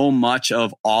take so much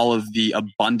of all of the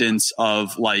abundance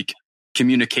of like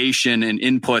communication and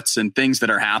inputs and things that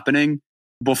are happening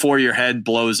before your head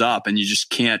blows up and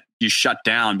you shut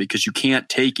down because you can't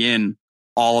take in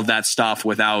all of that stuff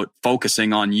without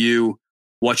focusing on you,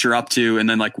 what you're up to, and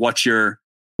then like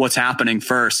what's happening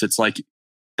first. It's like,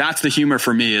 that's the humor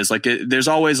for me is like, there's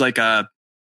always like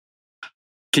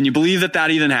can you believe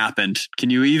that even happened? Can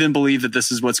you even believe that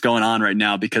this is what's going on right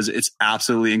now? Because it's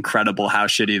absolutely incredible how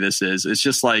shitty this is. It's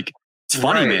just like, it's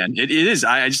funny, man. It is.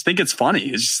 I just think it's funny.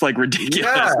 It's just like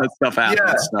ridiculous that stuff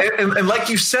happens. Yeah. And like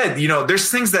you said, you know, there's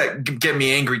things that get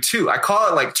me angry too. I call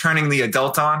it like turning the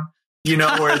adult on, you know,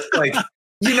 where it's like,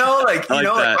 you know, like, you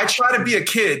know, like I try to be a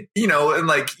kid, you know, and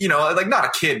like, you know, like not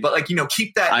a kid, but like, you know,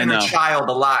 keep that inner child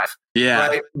alive. Yeah.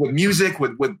 Right? With music,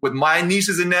 with my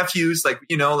nieces and nephews, like,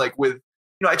 you know, like with,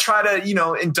 you know, I try to, you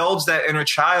know, indulge that inner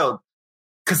child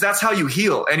because that's how you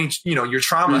heal any, you know, your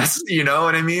traumas, you know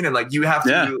what I mean? And like, you have to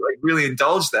like really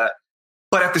indulge that.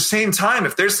 But at the same time,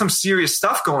 if there's some serious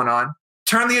stuff going on,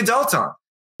 turn the adult on,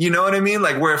 you know what I mean?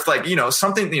 Like where if like, you know,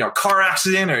 something, you know, car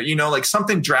accident or, you know, like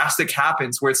something drastic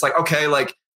happens where it's like, okay,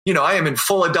 like, you know, I am in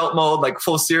full adult mode, like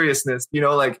full seriousness, you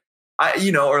know, like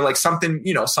you know, or like something,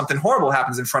 you know, something horrible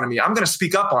happens in front of me. I'm going to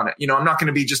speak up on it. You know, I'm not going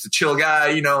to be just a chill guy,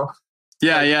 you know.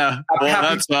 Yeah, like, yeah. Well,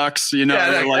 that sucks. You know,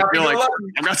 you're like,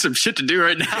 I've got some shit to do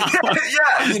right now.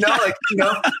 Yeah, you know, like, you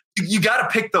know, you got to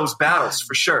pick those battles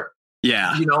for sure.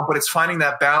 Yeah. You know, but it's finding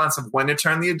that balance of when to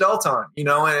turn the adult on, you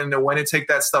know, and when to take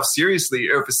that stuff seriously.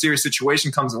 Or if a serious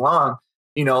situation comes along,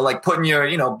 you know, like putting your,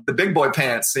 you know, the big boy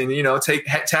pants and, you know,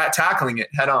 tackling it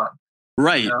head on.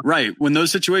 Right, you know? Right. When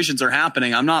those situations are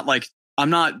happening, I'm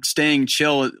not staying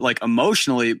chill, like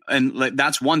emotionally. And like,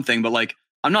 that's one thing, but like,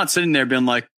 I'm not sitting there being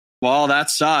like, well, that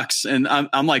sucks. And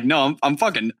I'm like, no, I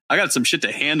got some shit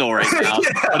to handle right now,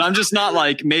 but I'm just not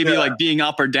like maybe like being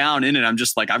up or down in it. I'm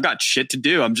just like, I've got shit to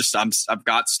do. I've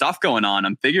got stuff going on.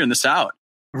 I'm figuring this out.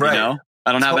 Right. You know,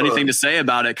 I don't have anything to say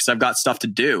about it because I've got stuff to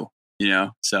do, you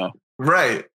know? So.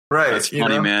 Right. That's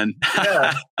funny, man.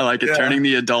 Yeah. I like it. Turning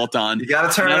the adult on. You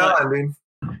got to turn it on, dude.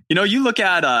 You know, you look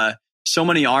at, so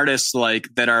many artists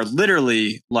like that are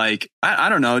literally like, I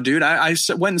don't know, dude. I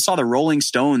went and saw the Rolling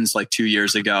Stones like 2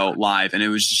 years ago live, and it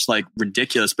was just like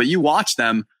ridiculous. But you watch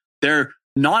them, they're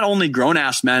not only grown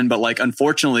ass men, but like,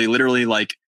 unfortunately, literally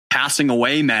like passing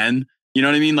away men. You know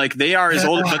what I mean? Like they are as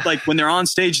old, but like when they're on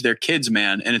stage, they're kids,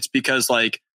 man. And it's because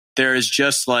like there is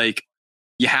just like,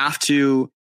 you have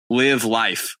to live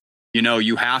life. You know,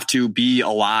 you have to be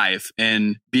alive,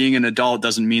 and being an adult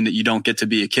doesn't mean that you don't get to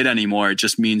be a kid anymore. It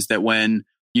just means that when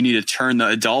you need to turn the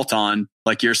adult on,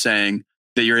 like you're saying,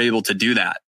 that you're able to do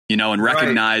that, you know, and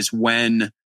recognize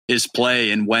when is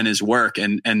play and when is work.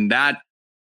 And that,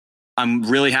 I'm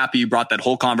really happy you brought that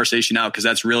whole conversation out, because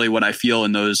that's really what I feel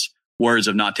in those words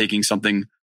of not taking something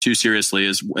too seriously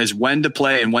is when to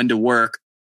play and when to work.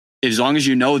 As long as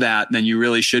you know that, then you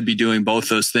really should be doing both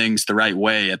those things the right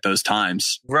way at those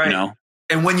times. Right. You know?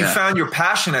 And when you found your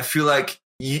passion, I feel like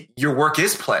your work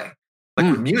is play,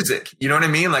 like with music. You know what I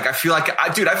mean? Like, I feel like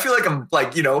I'm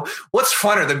like, you know, what's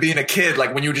funner than being a kid?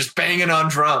 Like when you're just banging on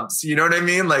drums, you know what I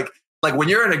mean? Like when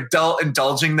you're an adult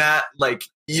indulging that, like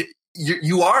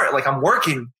you are like, I'm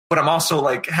working, but I'm also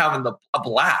like having a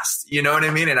blast, you know what I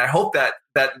mean? And I hope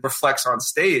that reflects on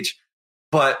stage.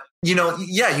 But, you know,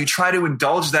 yeah, you try to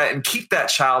indulge that and keep that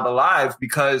child alive,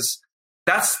 because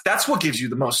that's what gives you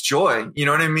the most joy. You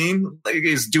know what I mean? Like,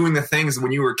 is doing the things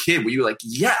when you were a kid where you're like,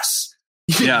 yes,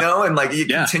 you know, and like it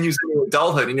continues into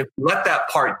adulthood. And if you let that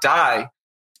part die,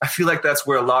 I feel like that's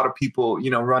where a lot of people, you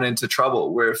know, run into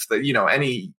trouble, where if you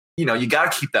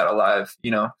got to keep that alive,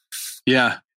 you know?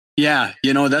 Yeah. Yeah.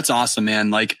 You know, that's awesome,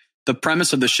 man. Like, the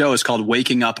premise of the show is called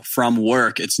Waking Up From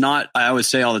Work. It's not, I always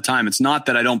say all the time, it's not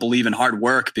that I don't believe in hard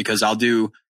work, because I've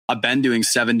been doing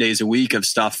 7 days a week of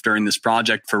stuff during this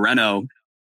project for Reno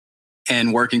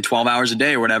and working 12 hours a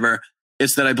day or whatever.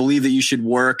 It's that I believe that you should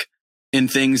work in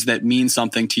things that mean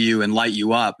something to you and light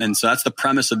you up. And so that's the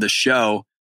premise of the show.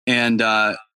 And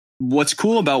what's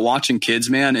cool about watching kids,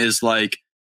 man, is like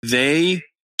they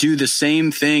do the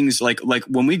same things. Like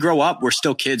when we grow up, we're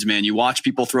still kids, man. You watch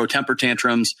people throw temper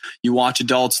tantrums. You watch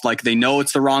adults, like they know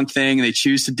it's the wrong thing. They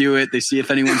choose to do it. They see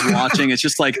if anyone's watching. It's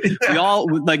just like, we all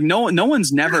like, no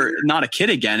one's never not a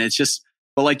kid again. It's just,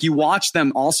 but like you watch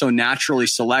them also naturally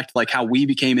select like how we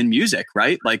became in music,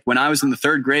 right? Like when I was in the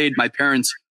 3rd grade, my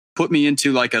parents put me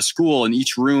into like a school. In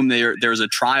each room, there's a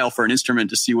trial for an instrument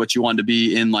to see what you wanted to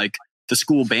be in, like the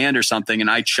school band or something.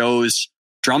 And I chose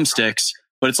drumsticks.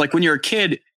 But it's like when you're a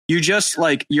kid, you just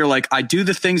like, you're like, I do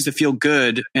the things that feel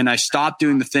good and I stop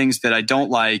doing the things that I don't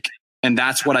like. And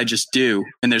that's what I just do.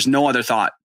 And there's no other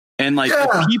thought. And like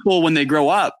people, when they grow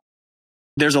up,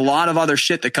 there's a lot of other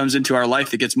shit that comes into our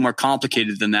life that gets more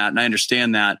complicated than that. And I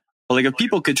understand that. But like if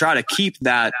people could try to keep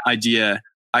that idea,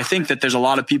 I think that there's a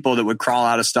lot of people that would crawl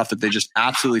out of stuff that they just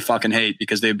absolutely fucking hate,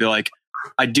 because they'd be like,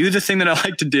 I do the thing that I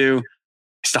like to do,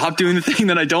 stop doing the thing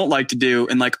that I don't like to do.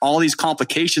 And like all these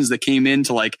complications that came in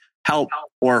to like help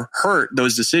or hurt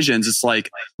those decisions. It's like,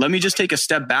 let me just take a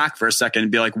step back for a second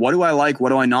and be like, what do I like? What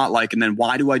do I not like? And then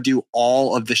why do I do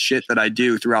all of the shit that I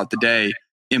do throughout the day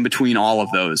in between all of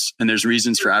those? And there's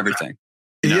reasons for everything.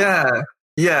 You know?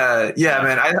 Yeah,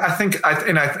 man. I think,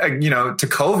 you know, to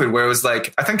COVID, where it was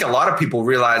like, I think a lot of people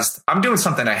realized I'm doing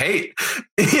something I hate,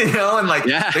 you know, and like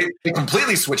they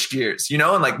completely switched gears, you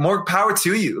know, and like more power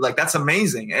to you. Like that's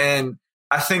amazing. And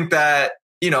I think that,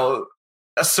 you know,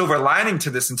 a silver lining to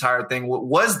this entire thing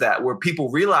was that where people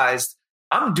realized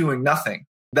I'm doing nothing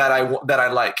that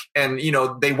I like. And, you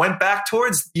know, they went back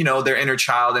towards, you know, their inner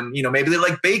child, and, you know, maybe they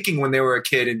like baking when they were a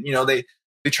kid, and, you know, they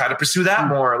try to pursue that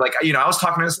more. Like, you know, I was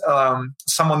talking to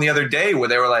someone the other day where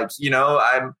they were like, you know,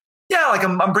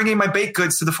 I'm bringing my baked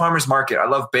goods to the farmer's market. I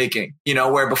love baking, you know,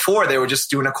 where before they were just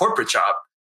doing a corporate job,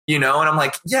 you know, and I'm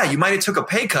like, yeah, you might've took a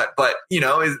pay cut, but, you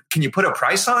know, can you put a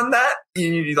price on that?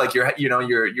 Like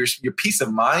your peace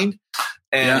of mind,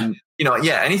 and, you know,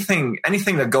 anything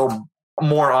to go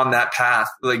more on that path,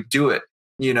 like do it,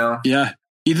 you know? Yeah.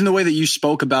 Even the way that you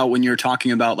spoke about when you were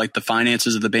talking about like the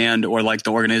finances of the band or like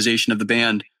the organization of the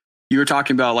band, you were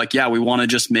talking about like, yeah, we want to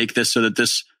just make this so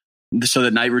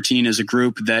that Night Routine is a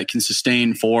group that can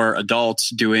sustain 4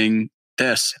 adults doing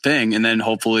this thing. And then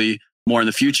hopefully more in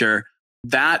the future.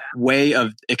 That way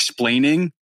of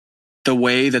explaining the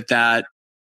way that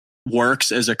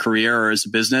works as a career or as a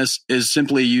business is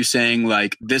simply you saying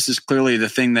like, this is clearly the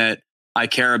thing that I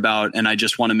care about, and I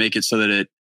just want to make it so that it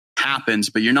happens,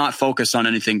 but you're not focused on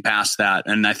anything past that.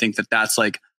 And I think that that's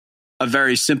like a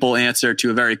very simple answer to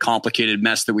a very complicated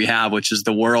mess that we have, which is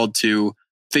the world to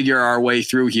figure our way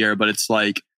through here. But it's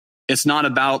like, it's not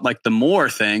about like the more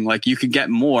thing. Like you could get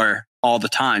more all the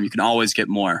time. You can always get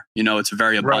more, you know, it's a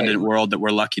very abundant world that we're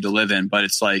lucky to live in, but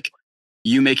it's like,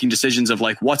 you making decisions of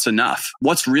like, what's enough?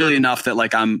 What's really enough that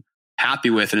like I'm happy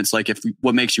with? And it's like, if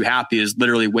what makes you happy is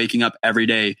literally waking up every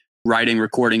day, writing,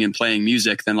 recording, and playing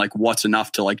music, then like what's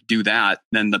enough to like do that?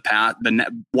 Then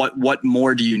what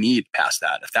more do you need past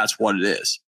that, if that's what it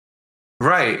is?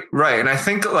 Right. And I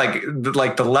think like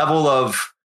the level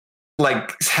of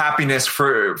like happiness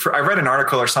for I read an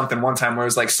article or something one time where it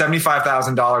was like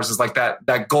 $75,000 is like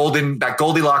that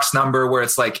Goldilocks number where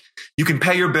it's like you can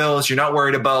pay your bills, you're not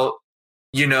worried about,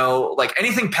 you know, like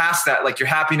anything past that, like your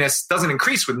happiness doesn't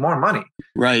increase with more money.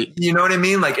 Right. You know what I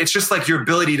mean? Like it's just like your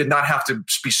ability to not have to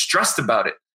be stressed about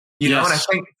it. You know, and I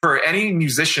think for any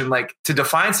musician, like to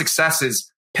define success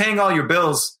is paying all your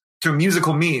bills through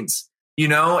musical means, you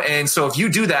know? And so if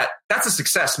you do that, that's a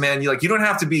success, man. You don't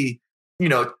have to be, you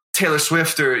know, Taylor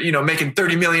Swift or, you know, making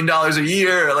 $30 million a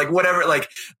year or like whatever. Like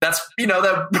that's, you know,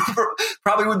 that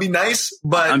probably would be nice,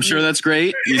 but I'm sure that's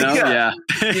great. You know, yeah.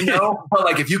 You know, but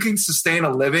like if you can sustain a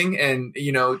living and,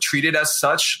 you know, treat it as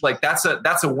such, like that's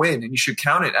a win, and you should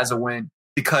count it as a win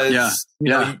because you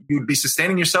know, you'd be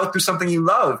sustaining yourself through something you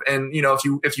love. And, you know,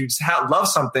 if you love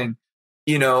something,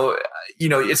 you know,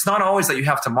 it's not always that you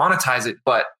have to monetize it,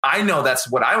 but I know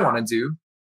that's what I want to do.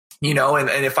 You know, and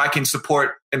if I can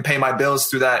support and pay my bills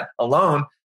through that alone,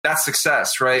 that's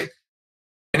success, right?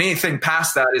 And anything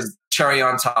past that is cherry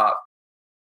on top.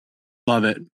 Love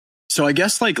it. So I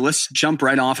guess like, let's jump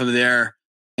right off of there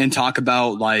and talk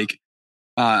about like,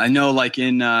 I know like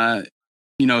in,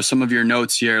 you know, some of your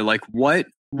notes here, like what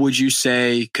would you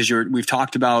say, because we've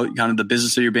talked about kind of the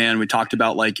business of your band. We talked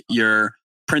about like your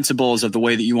principles of the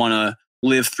way that you want to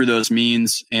live through those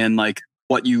means and like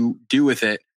what you do with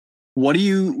it.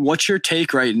 What's your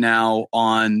take right now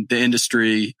on the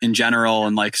industry in general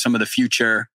and like some of the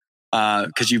future?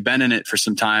 Cause you've been in it for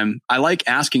some time. I like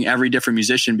asking every different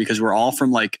musician because we're all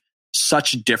from like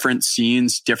such different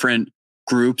scenes, different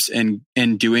groups and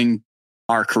doing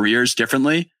our careers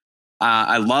differently.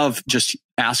 I love just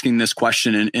asking this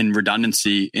question in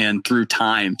redundancy and through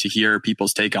time to hear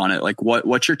people's take on it. Like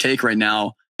what's your take right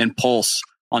now and pulse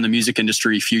on the music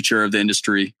industry, future of the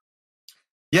industry?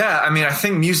 Yeah, I mean, I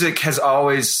think music has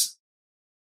always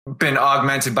been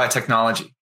augmented by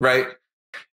technology, right?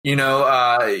 You know,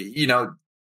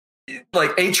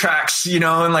 like 8 tracks, you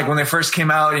know, and like when they first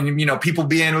came out, and you know, people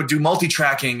would do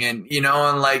multi-tracking, and you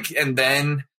know, and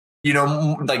then you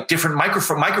know, like different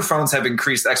microphones have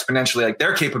increased exponentially, like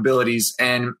their capabilities,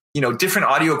 and you know, different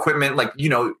audio equipment. Like you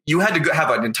know, you had to have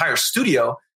an entire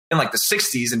studio in like the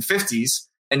 60s and 50s.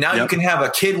 And now you can have a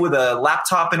kid with a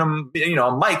laptop and a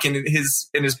mic in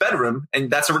his bedroom,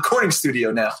 and that's a recording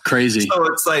studio now. Crazy. So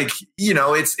it's like, you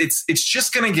know, it's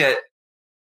just going to get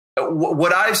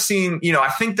what I've seen. You know,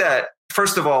 I think that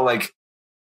first of all, like,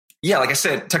 yeah, like I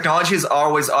said, technology has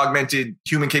always augmented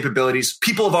human capabilities.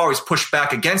 People have always pushed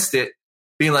back against it,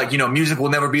 being like, you know, music will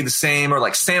never be the same, or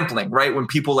like sampling, right? When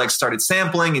people like started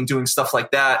sampling and doing stuff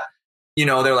like that. You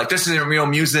know, they're like, this isn't real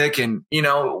music. And, you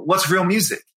know, what's real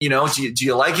music? You know, do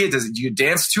you like it? Do you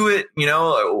dance to it? You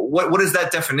know, what is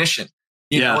that definition?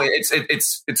 You know,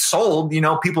 it's sold, you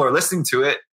know, people are listening to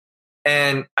it.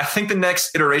 And I think the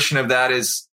next iteration of that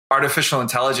is artificial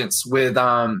intelligence with,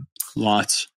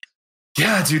 lots.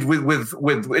 Yeah, dude, with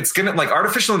it's going to like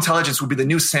artificial intelligence will be the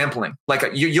new sampling. Like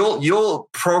you'll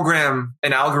program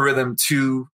an algorithm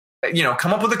to, you know,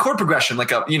 come up with a chord progression,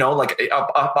 like a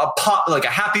pop, like a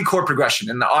happy chord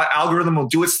progression, and the algorithm will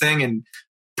do its thing and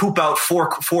poop out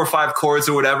four or five chords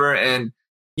or whatever. And,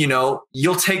 you know,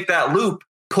 you'll take that loop,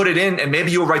 put it in, and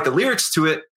maybe you'll write the lyrics to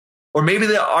it, or maybe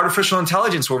the artificial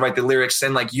intelligence will write the lyrics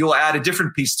and like you'll add a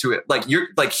different piece to it. Like your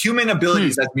like human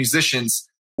abilities as musicians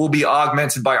will be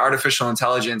augmented by artificial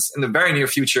intelligence in the very near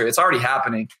future. It's already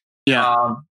happening. Yeah.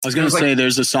 I was going to say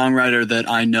there's a songwriter that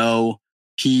I know,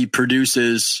 he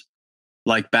produces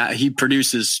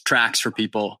tracks for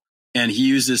people, and he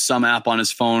uses some app on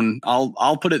his phone.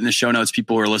 I'll put it in the show notes.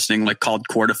 People who are listening, like called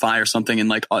Chordify or something. And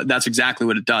like, that's exactly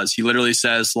what it does. He literally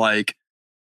says like,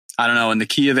 I don't know, in the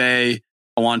key of A,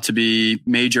 I want it to be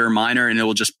major or minor, and it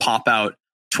will just pop out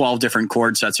 12 different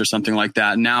chord sets or something like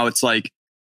that. And now it's like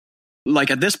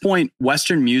at this point,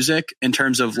 Western music, in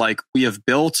terms of like, we have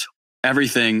built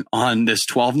everything on this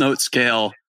 12 note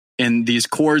scale and these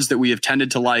chords that we have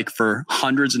tended to like for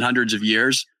hundreds and hundreds of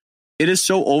years. It is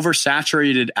so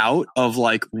oversaturated out of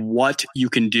like what you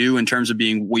can do in terms of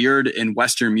being weird in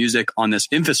Western music on this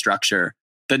infrastructure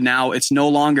that now it's no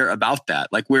longer about that.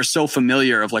 Like we're so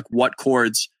familiar of like what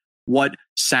chords, what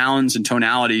sounds and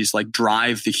tonalities like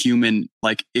drive the human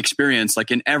like experience. Like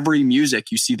in every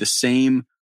music, you see the same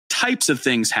types of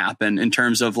things happen in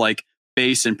terms of like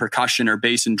bass and percussion, or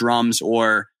bass and drums,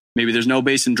 or maybe there's no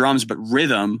bass and drums, but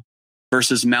rhythm.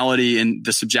 versus melody and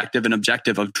the subjective and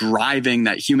objective of driving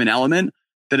that human element,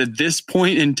 that at this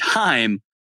point in time,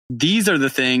 these are the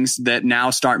things that now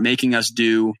start making us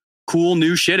do cool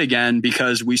new shit again,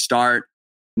 because we start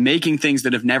making things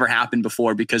that have never happened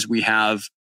before because we have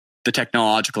the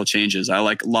technological changes. I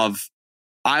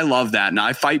love that. And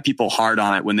I fight people hard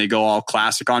on it when they go all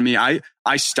classic on me. I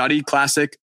studied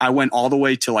classic. I went all the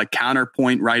way to like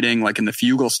counterpoint writing, like in the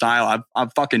fugal style.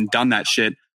 I've fucking done that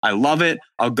shit. I love it.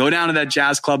 I'll go down to that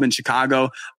jazz club in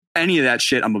Chicago. Any of that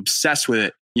shit, I'm obsessed with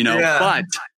it, you know, but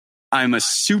I'm a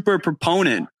super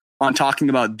proponent on talking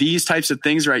about these types of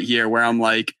things right here, where I'm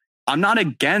like, I'm not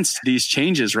against these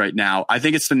changes right now. I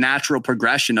think it's the natural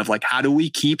progression of like, how do we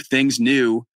keep things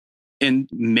new and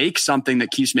make something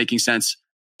that keeps making sense?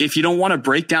 If you don't want to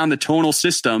break down the tonal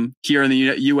system here in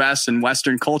the US and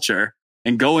Western culture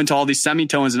and go into all these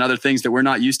semitones and other things that we're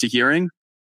not used to hearing,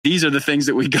 these are the things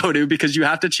that we go to, because you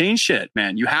have to change shit,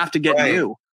 man. You have to get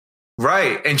new.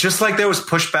 Right. And just like there was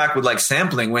pushback with like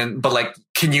sampling but like,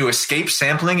 can you escape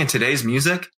sampling in today's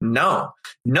music? No.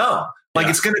 Like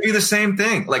it's going to be the same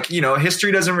thing. Like, you know,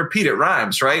 history doesn't repeat, it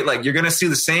rhymes, right? Like you're going to see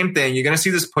the same thing. You're going to see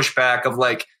this pushback of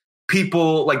like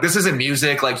people like, this isn't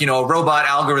music. Like, you know, a robot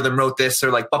algorithm wrote this, or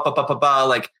like,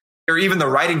 like, or even the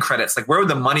writing credits. Like, where would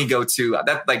the money go to?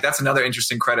 That's another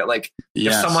interesting credit. Like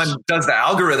if someone does the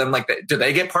algorithm, like do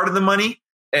they get part of the money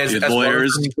as lawyers, well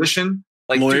as a musician?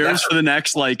 Like lawyers for the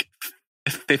next like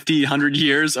 50, 100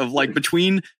 years of like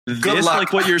between this,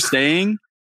 like what you're saying,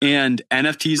 and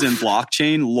NFTs and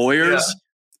blockchain, lawyers,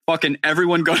 fucking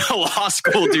everyone go to law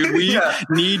school, dude. We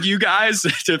need you guys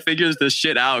to figure this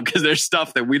shit out, because there's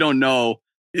stuff that we don't know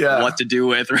what to do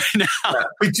with right now.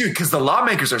 But dude, because the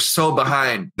lawmakers are so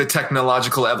behind the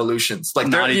technological evolutions. Like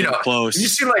they're, you know, close. You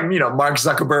see like, you know, Mark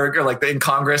Zuckerberg or like in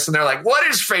Congress, and they're like, what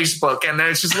is Facebook? And then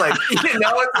it's just like, you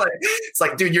know, it's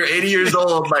like, dude, you're 80 years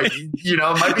old. Like, you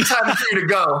know, it might be time for you to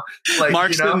go. Like,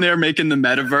 Mark's sitting there making the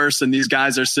metaverse, and these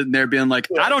guys are sitting there being like,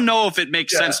 I don't know if it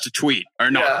makes sense to tweet or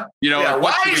not. You know, like,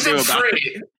 why is it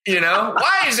free? You know,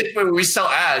 why is it we sell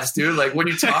ads, dude? Like, what are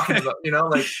you talking about? You know,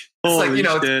 like, it's like, you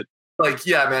know, shit. Like,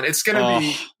 yeah, man, it's going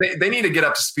to be, they need to get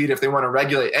up to speed if they want to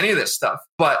regulate any of this stuff.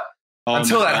 But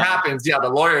until that happens, the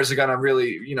lawyers are going to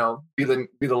really, you know, be the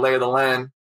lay of the land.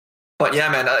 But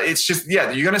yeah, man, it's just, you're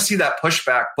going to see that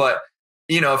pushback. But,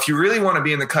 you know, if you really want to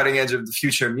be in the cutting edge of the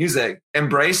future of music,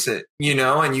 embrace it, you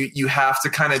know, and you have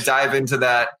to kind of dive into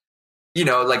that, you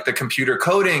know, like the computer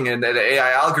coding and the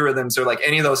AI algorithms, or like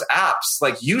any of those apps,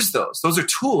 like use those. Those are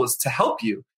tools to help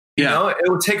you. You know, it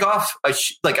would take off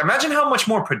like, imagine how much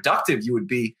more productive you would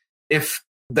be if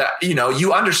that, you know,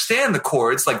 you understand the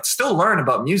chords, like still learn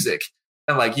about music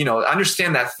and like, you know,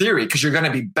 understand that theory, because you're going to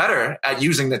be better at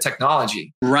using the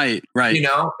technology. Right. You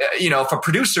know, if a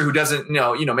producer who doesn't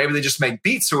know, you know, maybe they just make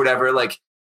beats or whatever, like,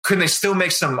 couldn't they still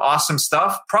make some awesome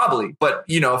stuff? Probably. But,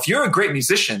 you know, if you're a great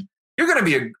musician, you're going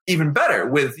to be even better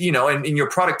with, you know, and your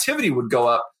productivity would go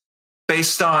up.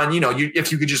 Based on, you know,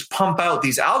 if you could just pump out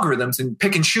these algorithms and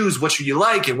pick and choose what you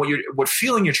like and what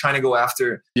feeling you're trying to go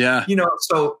after. Yeah. You know,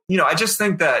 so, you know, I just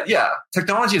think that,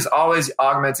 technology is always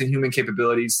augmenting human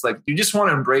capabilities. Like, you just want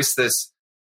to embrace this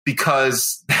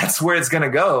because that's where it's going to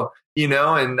go, you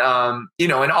know, and, you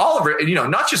know, and all of it, you know,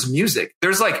 not just music.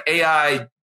 There's like AI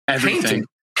painting,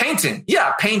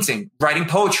 writing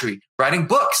poetry, writing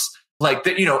books, like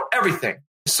that, you know, everything.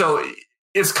 So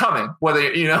it's coming, whether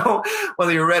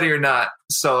you're ready or not.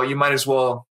 So you might as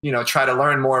well, you know, try to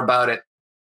learn more about it.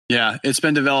 Yeah, it's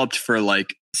been developed for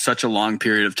like such a long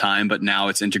period of time, but now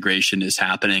its integration is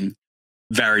happening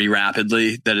very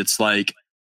rapidly, that it's like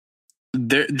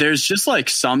there's just like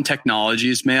some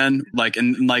technologies, man. Like,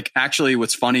 and like actually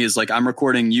what's funny is like I'm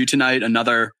recording you tonight,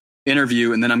 another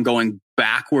interview, and then I'm going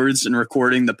backwards and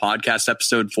recording the podcast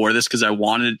episode for this because I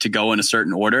wanted it to go in a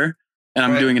certain order. And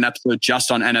I'm doing an episode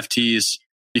just on NFTs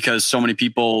because so many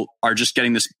people are just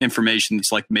getting this information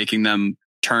that's like making them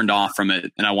turned off from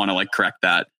it. And I want to like correct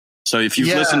that. So if you've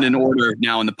listened in order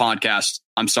now in the podcast,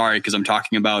 I'm sorry, because I'm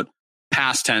talking about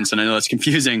past tense and I know that's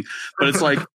confusing, but it's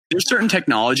like there's certain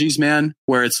technologies, man,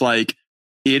 where it's like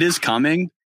it is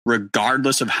coming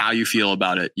regardless of how you feel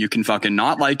about it. You can fucking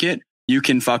not like it. You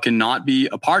can fucking not be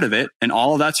a part of it, and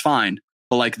all of that's fine.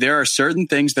 But like there are certain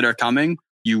things that are coming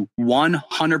you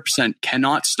 100%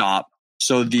 cannot stop.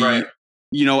 So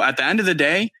you know, at the end of the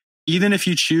day, even if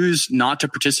you choose not to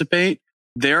participate,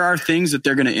 there are things that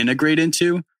they're going to integrate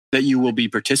into that you will be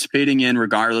participating in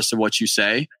regardless of what you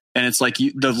say. And it's like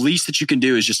the least that you can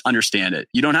do is just understand it.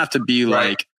 You don't have to be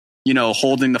like, you know,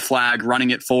 holding the flag, running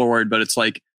it forward, but it's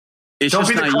like, it's don't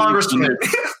just be the congressman.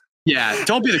 Yeah,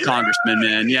 don't be the congressman,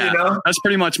 man. Yeah, that's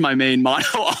pretty much my main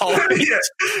motto always.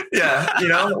 Yeah,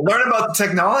 learn about the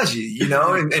technology, in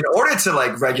order to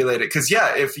like regulate it. Because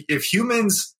if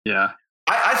humans,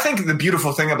 I think the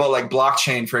beautiful thing about like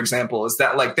blockchain, for example, is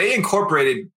that like they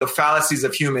incorporated the fallacies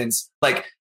of humans. Like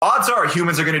odds are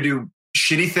humans are going to do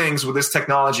shitty things with this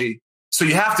technology, so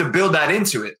you have to build that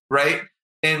into it, right?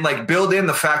 And like build in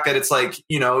the fact that it's like,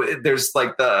 there's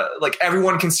like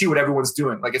everyone can see what everyone's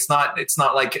doing. Like it's not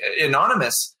like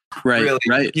anonymous, right? Really,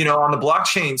 right. On the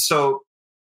blockchain. So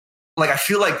like, I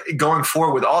feel like going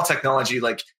forward with all technology,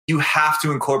 like you have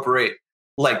to incorporate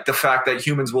like the fact that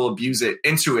humans will abuse it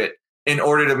into it in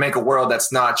order to make a world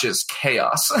that's not just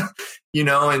chaos,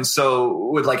 And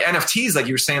so with like NFTs, like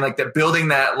you were saying, like that building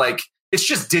that, like it's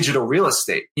just digital real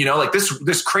estate, like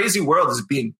this crazy world is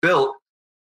being built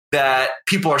that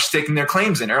people are staking their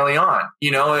claims in early on.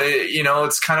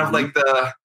 It's kind of like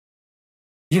the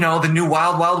new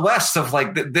wild west of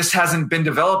like this hasn't been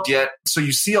developed yet. So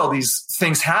you see all these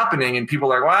things happening and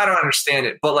people are like, well, I don't understand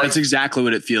it. But like, that's exactly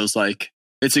what it feels like.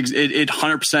 It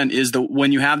 100% is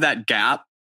when you have that gap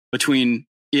between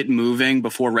it moving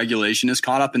before regulation is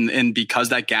caught up. And because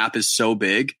that gap is so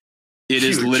big, it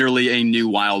is literally a new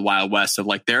wild west of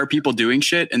like, there are people doing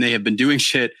shit and they have been doing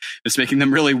shit that's making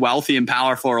them really wealthy and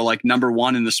powerful, or like number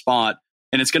one in the spot.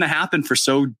 And it's going to happen for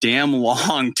so damn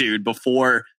long, dude,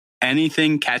 before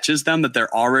anything catches them, that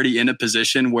they're already in a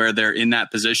position where they're in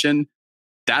that position.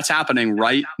 That's happening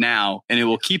right now. And it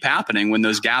will keep happening when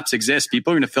those gaps exist.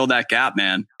 People are going to fill that gap,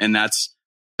 man. And that's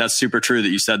super true that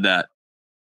you said that.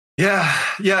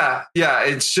 Yeah.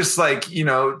 It's just like,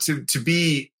 to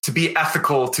be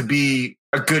ethical, to be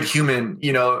a good human,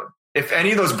 if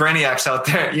any of those brainiacs out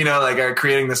there, like are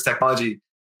creating this technology,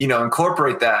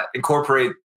 incorporate that,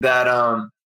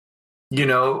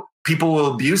 people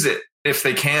will abuse it if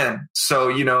they can. So,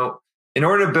 in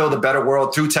order to build a better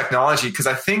world through technology, because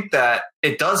I think that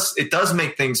it does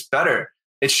make things better.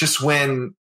 It's just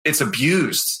when it's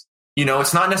abused,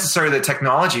 it's not necessarily the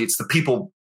technology, it's the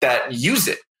people that use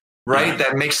it. Right. Yeah.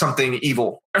 That makes something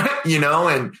evil,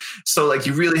 and so like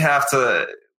you really have to,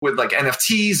 with like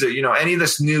NFTs or, any of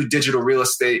this new digital real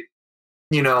estate,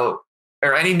 or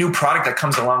any new product that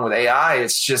comes along with AI,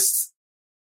 it's just,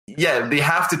 they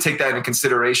have to take that into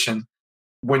consideration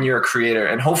when you're a creator.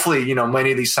 And hopefully,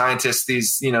 many of these scientists,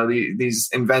 these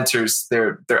inventors,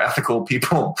 they're ethical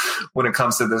people when it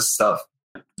comes to this stuff.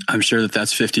 I'm sure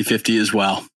that's 50-50 as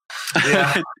well.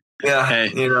 Yeah. Yeah, hey,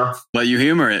 but you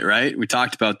humor it, right? We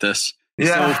talked about this.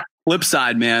 Yeah. So, flip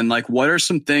side, man, like what are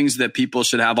some things that people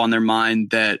should have on their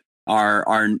mind that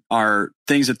are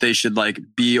things that they should like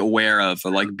be aware of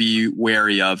or like be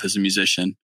wary of as a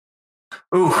musician?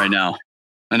 Right now,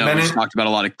 I know we talked about a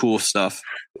lot of cool stuff.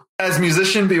 As a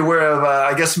musician, be aware of,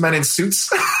 I guess, men in suits.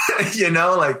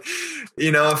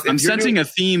 If I'm sensing a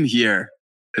theme here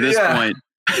at this point.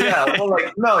 Yeah, well,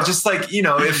 like no, just like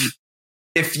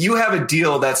if you have a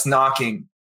deal that's knocking,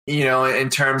 in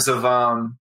terms of,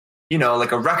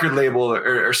 like a record label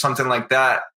or something like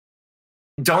that,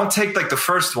 don't take like the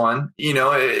first one,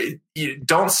 you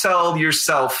don't sell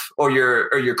yourself or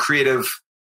your creative,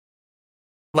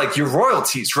 like your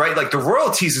royalties, right? Like the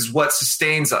royalties is what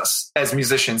sustains us as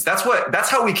musicians. That's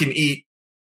how we can eat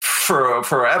for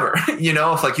forever.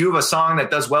 If like you have a song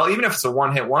that does well, even if it's a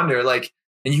one-hit wonder, like,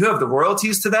 and you have the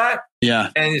royalties to that,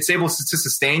 and it's able to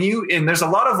sustain you. And there's a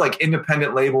lot of like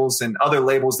independent labels and other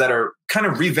labels that are kind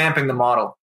of revamping the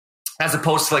model, as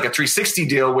opposed to like a 360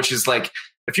 deal, which is like,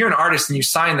 if you're an artist and you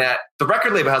sign that, the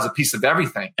record label has a piece of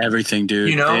everything. Everything,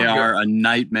 dude. They are a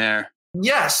nightmare.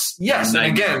 Yes. And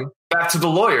again, back to the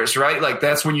lawyers, right? Like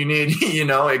that's when you need,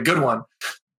 a good one.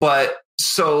 But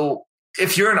so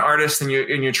if you're an artist and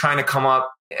you're trying to come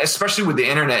up, especially with the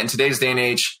internet in today's day and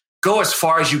age, go as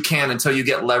far as you can until you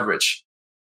get leverage,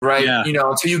 right? Yeah.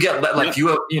 Until you get like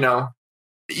you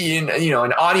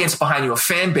an audience behind you, a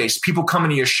fan base, people coming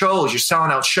to your shows, you're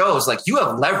selling out shows. Like you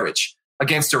have leverage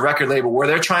against a record label where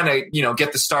they're trying to,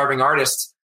 get the starving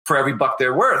artists for every buck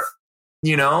they're worth,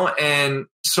 And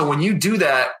so when you do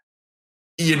that,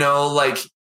 like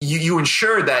you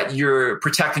ensure that you're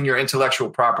protecting your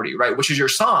intellectual property, right? Which is your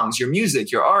songs, your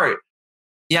music, your art.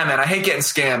 Yeah, man, I hate getting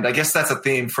scammed. I guess that's a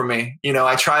theme for me.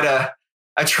 I try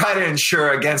to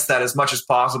ensure against that as much as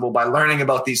possible by learning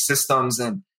about these systems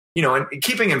and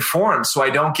keeping informed, so I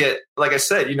don't get, like I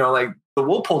said, like the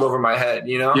wool pulled over my head.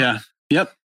 Yeah.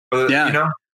 Yep.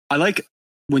 I like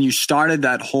when you started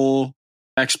that whole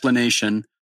explanation.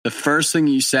 The first thing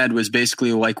you said was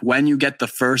basically like when you get the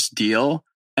first deal,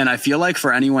 and I feel like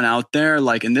for anyone out there,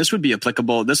 like, and this would be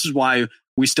applicable. This is why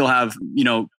we still have,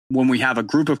 when we have a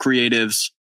group of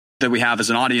creatives that we have as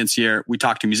an audience here, we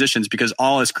talk to musicians because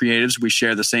all as creatives, we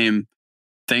share the same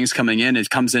things coming in. It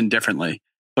comes in differently.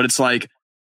 But it's like,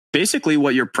 basically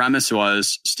what your premise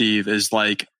was, Steve, is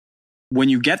like, when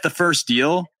you get the first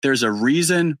deal, there's a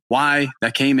reason why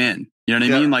that came in. You know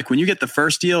what I mean? Like when you get the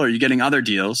first deal or you're getting other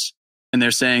deals and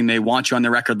they're saying they want you on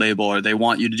their record label or they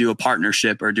want you to do a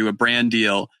partnership or do a brand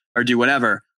deal or do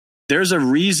whatever, there's a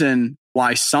reason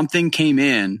why something came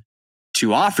in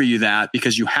to offer you that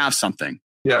because you have something.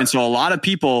 Yeah. And so a lot of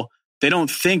people, they don't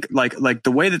think like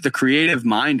the way that the creative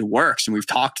mind works. And we've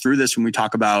talked through this when we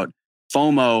talk about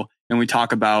FOMO and we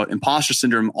talk about imposter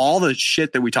syndrome, all the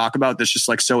shit that we talk about that's just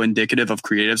like so indicative of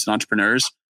creatives and entrepreneurs.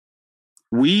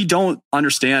 We don't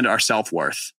understand our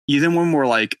self-worth, even when we're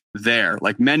like there,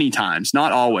 like many times,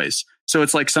 not always. So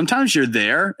it's like sometimes you're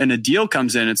there and a deal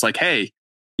comes in. It's like, hey,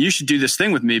 you should do this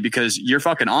thing with me because you're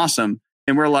fucking awesome.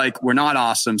 And we're like, we're not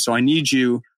awesome. So I need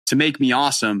you to make me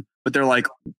awesome. But they're like,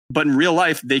 but in real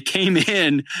life, they came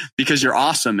in because you're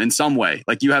awesome in some way.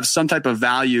 Like you have some type of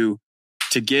value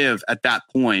to give at that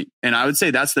point. And I would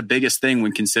say that's the biggest thing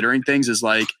when considering things is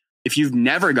like, if you've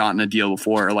never gotten a deal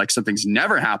before or like something's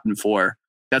never happened before,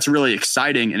 that's really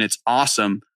exciting and it's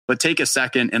awesome. But take a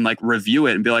second and like review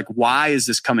it and be like, why is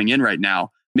this coming in right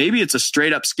now? Maybe it's a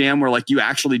straight up scam where like you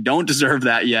actually don't deserve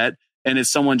that yet. And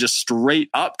it's someone just straight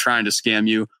up trying to scam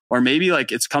you. Or maybe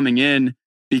like it's coming in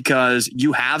because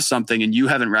you have something and you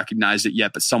haven't recognized it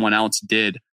yet, but someone else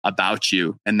did about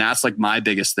you. And that's like my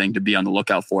biggest thing to be on the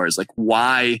lookout for is like,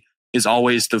 why is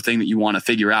always the thing that you want to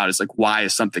figure out is like, why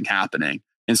is something happening?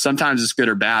 And sometimes it's good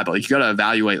or bad, but like you got to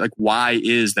evaluate like, why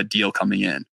is that deal coming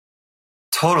in?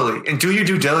 Totally. And do your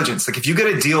due diligence. Like if you get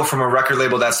a deal from a record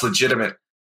label that's legitimate,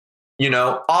 you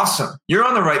know, awesome. You're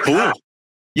on the right path.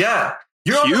 Yeah.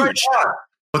 You're on the right path.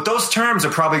 But those terms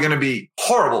are probably going to be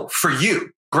horrible for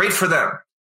you. Great for them,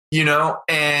 you know,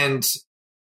 and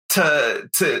to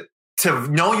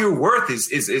know your worth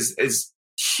is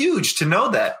huge to know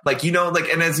that. Like, you know, like,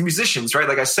 and as musicians, right?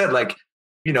 Like I said, like,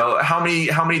 you know, how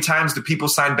many times do people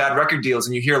sign bad record deals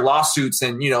and you hear lawsuits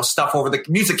and, you know, stuff over the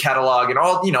music catalog and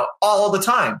all, you know, all the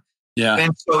time. Yeah.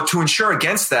 And so to ensure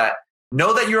against that,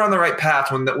 know that you're on the right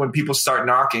path when people start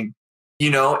knocking, you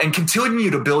know, and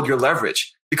continue to build your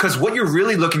leverage, because what you're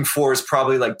really looking for is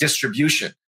probably like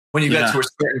distribution when you get to a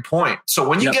certain point. So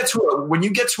when you get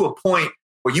to a point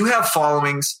where you have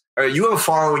followings or you have a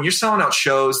following, you're selling out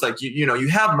shows, like you know, you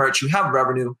have merch, you have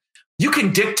revenue, you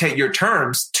can dictate your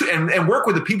terms to and work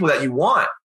with the people that you want,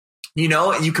 you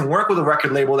know, and you can work with a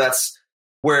record label that's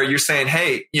where you're saying,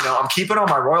 hey, you know, I'm keeping all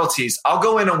my royalties. I'll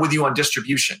go in with you on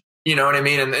distribution. You know what I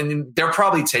mean? And they'll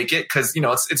probably take it because, you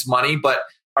know, it's money, but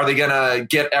are they going to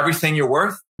get everything you're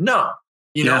worth? No.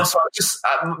 You know, so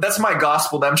that's my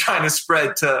gospel that I'm trying to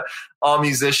spread to all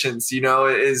musicians, you know,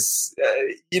 is,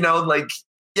 you know, like,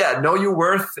 know your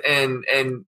worth and,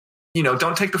 you know,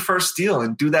 don't take the first deal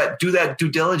and do that due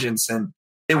diligence. And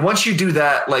once you do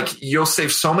that, like you'll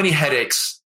save so many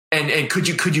headaches. And could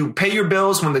you pay your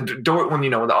bills when when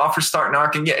the offers start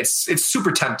knocking? Yeah, it's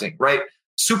super tempting, right?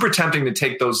 Super tempting to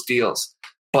take those deals.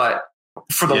 But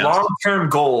for the long-term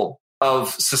goal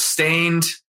of sustained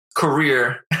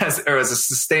career as a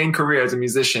sustained career as a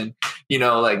musician, you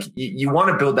know, like you want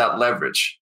to build that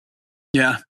leverage.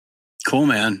 Yeah. Cool,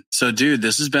 man. So dude,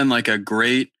 this has been like a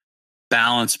great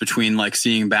balance between like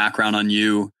seeing background on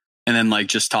you and then like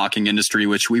just talking industry,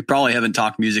 which we probably haven't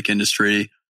talked music industry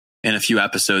in a few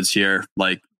episodes here.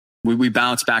 Like we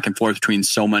bounce back and forth between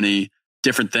so many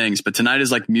different things, but tonight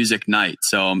is like music night.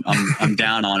 So I'm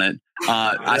down on it.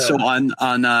 So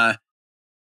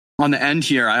on the end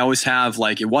here, I always have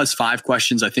like, it was 5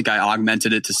 questions. I think I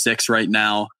augmented it to 6 right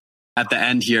now at the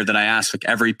end here that I ask like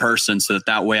every person so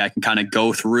that way I can kind of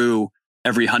go through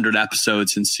every 100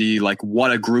 episodes and see like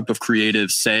what a group of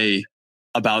creatives say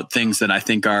about things that I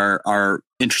think are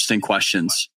interesting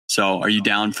questions. So are you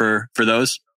down for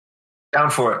those? Down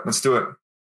for it. Let's do it.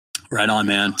 Right on,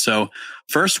 man. So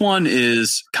first one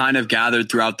is kind of gathered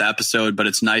throughout the episode, but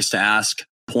it's nice to ask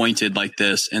pointed like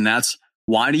this. And that's,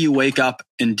 why do you wake up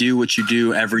and do what you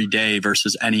do every day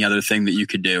versus any other thing that you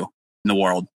could do in the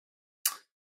world?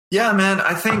 Yeah, man.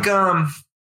 I think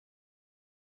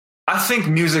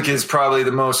music is probably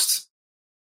the most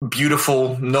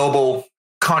beautiful, noble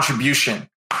contribution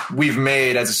we've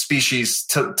made as a species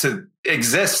to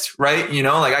exist, right? You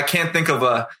know, like I can't think of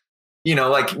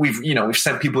like we've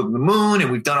sent people to the moon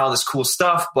and we've done all this cool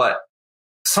stuff, but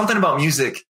something about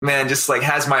music, man, just like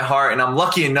has my heart. And I'm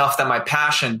lucky enough that my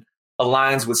passion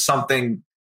aligns with something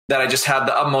that I just have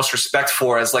the utmost respect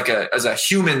for as a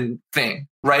human thing,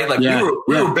 right? Like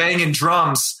we were banging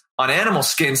drums on animal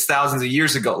skins thousands of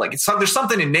years ago. Like there's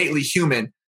something innately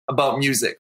human about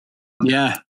music.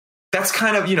 Yeah. That's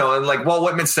kind of, and like Walt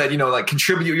Whitman said, like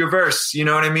contribute your verse, you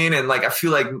know what I mean? And like, I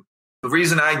feel like the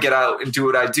reason I get out and do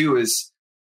what I do is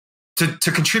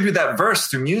to contribute that verse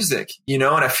through music, and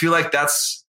I feel like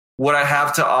that's what I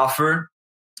have to offer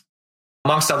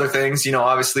amongst other things,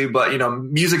 obviously, but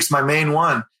music's my main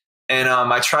one. And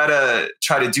I try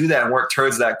to do that and work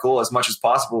towards that goal as much as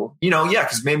possible,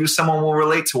 because maybe someone will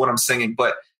relate to what I'm singing,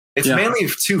 but it's mainly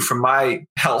too for my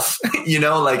health,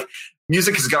 like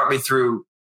music has got me through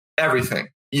everything,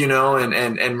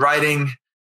 and writing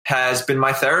has been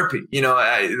my therapy,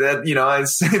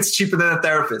 it's cheaper than a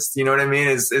therapist, you know what I mean?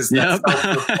 And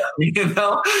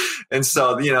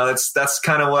so, that's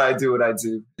kind of why I do what I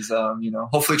do is,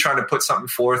 hopefully trying to put something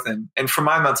forth and for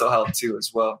my mental health too,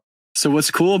 as well. So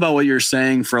what's cool about what you're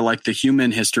saying for like the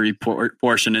human history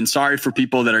portion, and sorry for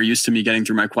people that are used to me getting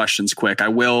through my questions quick, I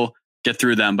will get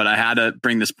through them, but I had to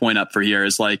bring this point up for here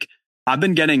is like, I've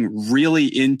been getting really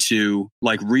into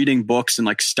like reading books and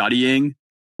like studying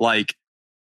like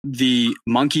the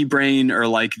monkey brain or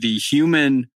like the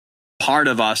human part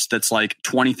of us that's like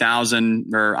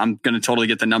 20,000, or I'm going to totally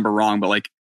get the number wrong, but like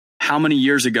how many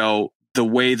years ago the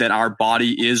way that our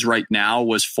body is right now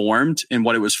was formed and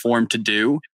what it was formed to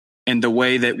do. And the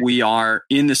way that we are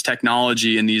in this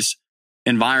technology and these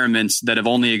environments that have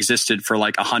only existed for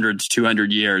like 100 to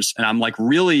 200 years. And I'm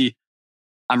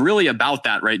really about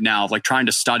that right now, like trying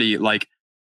to study like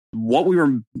what we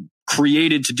were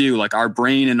created to do, like our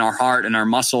brain and our heart and our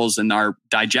muscles and our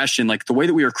digestion, like the way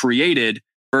that we were created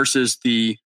versus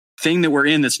the thing that we're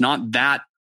in that's not that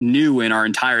new in our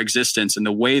entire existence. And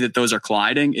the way that those are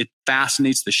colliding, it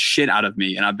fascinates the shit out of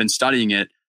me. And I've been studying it.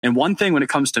 And one thing when it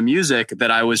comes to music that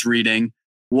I was reading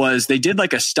was they did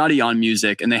like a study on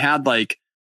music, and they had like,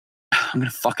 I'm going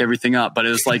to fuck everything up, but it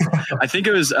was like, I think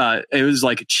it was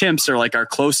like chimps are like our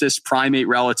closest primate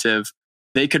relative.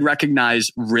 They could recognize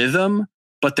rhythm,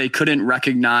 but they couldn't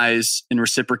recognize and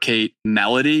reciprocate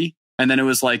melody. And then it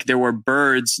was like, there were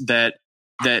birds that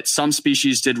some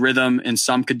species did rhythm and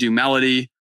some could do melody,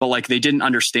 but like they didn't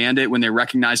understand it when they're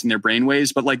recognizing their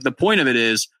brainwaves. But like the point of it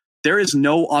is, there is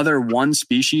no other one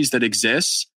species that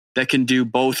exists that can do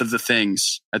both of the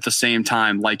things at the same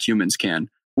time like humans can.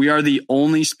 We are the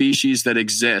only species that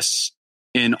exists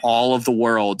in all of the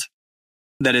world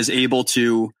that is able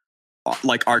to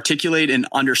like articulate and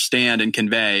understand and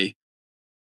convey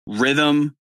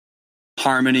rhythm,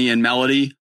 harmony, and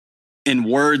melody in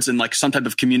words and like some type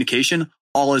of communication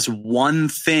all as one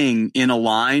thing in a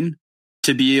line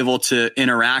to be able to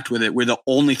interact with it. We're the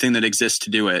only thing that exists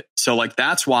to do it. So like,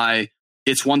 that's why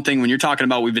it's one thing when you're talking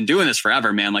about, we've been doing this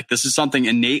forever, man. Like this is something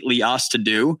innately us to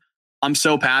do. I'm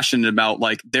so passionate about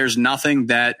like, there's nothing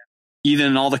that even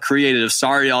in all the creatives,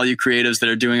 sorry, all you creatives that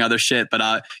are doing other shit, but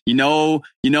I'm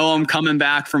coming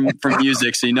back from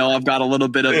music. So, I've got a little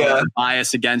bit of a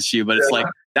bias against you, but it's like,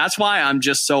 that's why I'm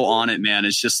just so on it, man.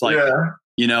 It's just like,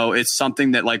 it's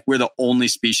something that like, we're the only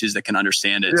species that can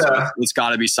understand it. So it's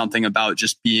gotta be something about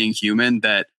just being human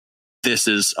that this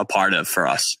is a part of for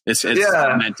us. It's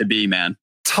meant to be, man.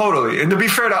 Totally. And to be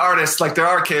fair to artists, like there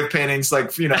are cave paintings,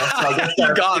 like, so I guess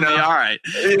you got me. All right.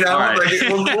 All right. Like,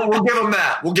 we'll give them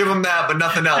that. We'll give them that, but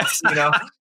nothing else,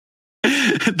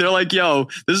 They're like, yo,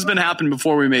 this has been happening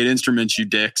before we made instruments, you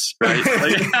dicks. Right?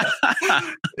 Like,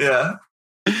 yeah.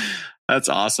 That's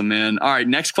awesome, man. All right.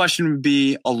 Next question would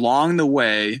be, along the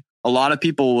way, a lot of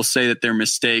people will say that their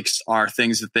mistakes are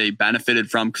things that they benefited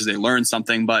from because they learned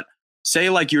something. But say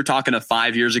like you're talking to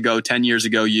 5 years ago, 10 years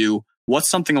ago, what's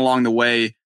something along the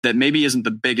way that maybe isn't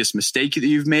the biggest mistake that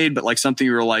you've made, but like something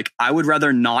you were like, I would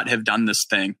rather not have done this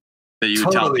thing, that you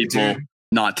would tell people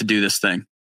not to do this thing?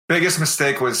 Biggest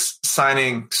mistake was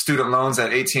signing student loans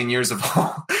at 18 years of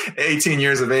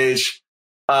age.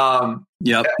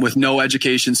 With no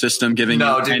education system giving you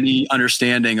any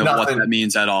understanding of what that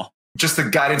means at all. Just the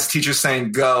guidance teacher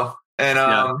saying go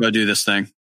and go do this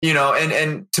thing.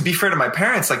 And to be fair to my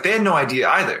parents, like they had no idea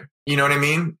either. You know what I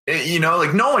mean?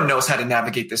 Like no one knows how to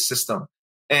navigate this system.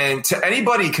 And to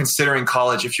anybody considering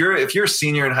college, if you're a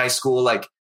senior in high school, like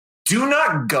do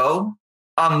not go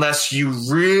unless you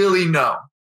really know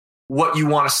what you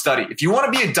want to study. If you want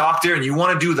to be a doctor and you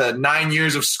want to do the 9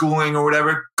 years of schooling or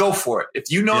whatever, go for it. If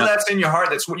you know that's in your heart,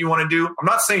 that's what you want to do. I'm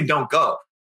not saying don't go,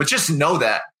 but just know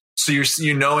that. So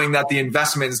you're knowing that the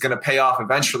investment is going to pay off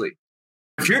eventually.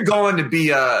 If you're going to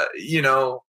be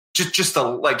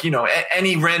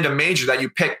any random major that you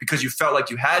pick because you felt like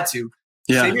you had to,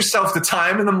 save yourself the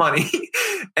time and the money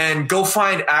and go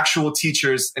find actual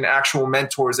teachers and actual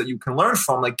mentors that you can learn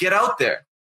from. Like get out there,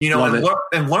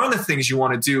 and learn the things you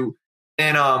want to do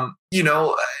And,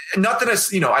 not that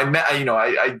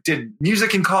I did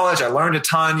music in college. I learned a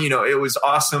ton, it was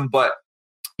awesome, but,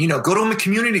 go to a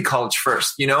community college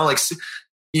first, test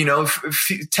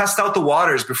out the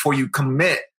waters before you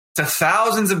commit to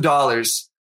thousands of dollars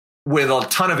with a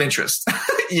ton of interest,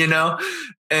 and,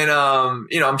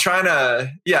 I'm trying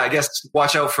to, I guess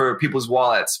watch out for people's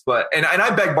wallets, and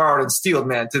I begged, borrowed, and stealed,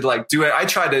 man, to like do it. I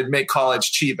tried to make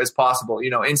college cheap as possible,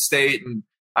 in state, and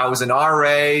I was an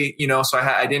RA, so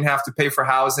I didn't have to pay for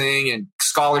housing and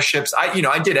scholarships.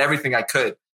 I did everything I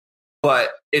could, but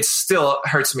it still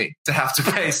hurts me to have to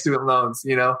pay student loans,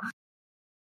 Yeah,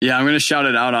 I'm going to shout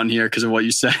it out on here because of what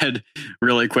you said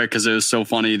really quick, because it was so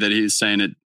funny that he's saying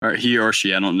it, or he or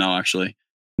she, I don't know actually.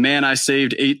 Man, I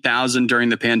saved $8,000 during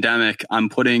the pandemic. I'm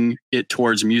putting it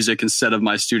towards music instead of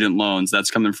my student loans. That's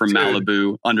coming from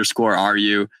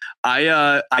Malibu_RU.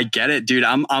 I get it, dude.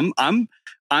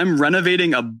 I'm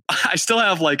renovating I still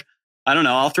have I don't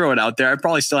know, I'll throw it out there. I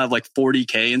probably still have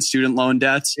 $40K in student loan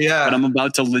debts. Yeah. But I'm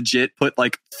about to legit put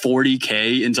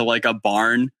 $40K into a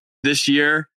barn this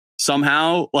year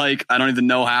somehow. I don't even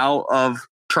know how, of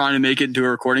trying to make it into a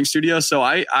recording studio. So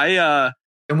I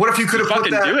and what if you could have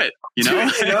fucking put that, do it,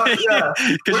 Yeah.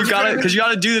 Because you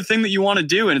gotta do the thing that you want to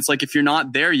do. And it's if you're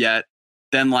not there yet,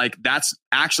 then that's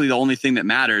actually the only thing that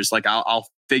matters. I'll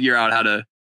figure out how to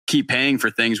keep paying for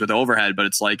things with overhead, but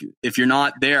it's if you're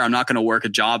not there, I'm not going to work a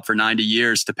job for 90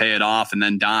 years to pay it off and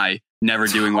then die never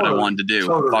doing what I wanted to do.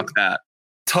 Fuck that.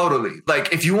 Totally.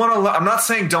 If you want to, I'm not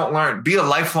saying don't learn, be a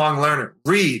lifelong learner,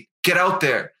 read, get out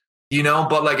there,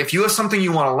 but if you have something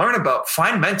you want to learn about,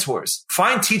 find mentors,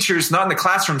 find teachers, not in the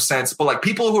classroom sense, but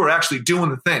people who are actually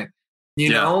doing the thing,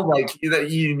 you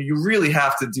really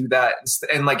have to do that.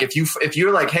 And if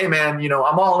you're hey man,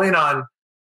 I'm all in on,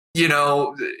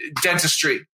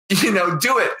 dentistry,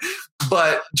 do it,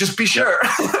 but just be sure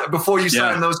before you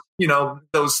sign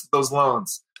those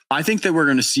loans. I think that we're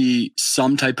going to see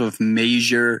some type of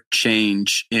major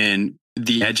change in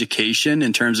the education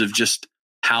in terms of just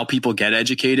how people get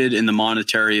educated and the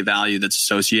monetary value that's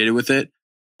associated with it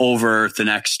over the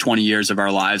next 20 years of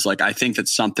our lives. I think that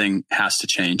something has to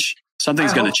change.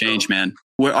 Something's going to change, man.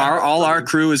 All our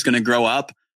crew is going to grow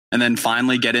up and then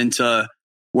finally get into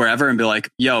wherever and be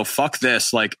yo, fuck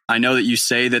this. I know that you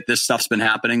say that this stuff's been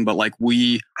happening, but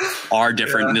we are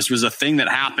different. And this was a thing that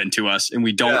happened to us, and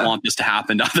we don't want this to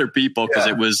happen to other people because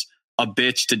it was a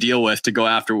bitch to deal with to go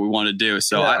after what we want to do.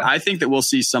 So I think that we'll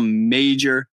see some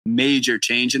major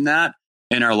change in that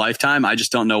in our lifetime. I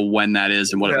just don't know when that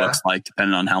is and what it looks like,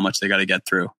 depending on how much they got to get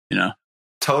through,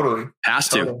 Totally. Has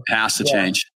to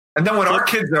change. And then when our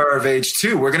kids are of age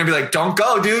too, we're going to be don't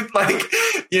go, dude.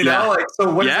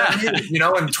 So what does that mean?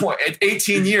 In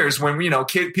 18 years when,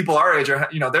 people our age are,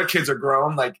 their kids are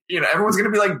grown, everyone's going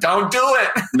to be don't do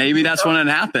it. Maybe that's when it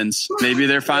happens. Maybe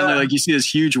they're finally you see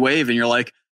this huge wave and you're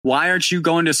why aren't you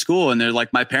going to school? And they're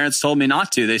my parents told me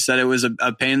not to. They said it was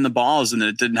a pain in the balls and that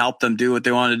it didn't help them do what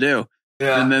they wanted to do.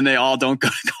 Yeah. And then they all don't go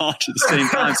to college at the same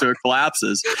time, so it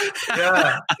collapses.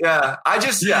 Yeah.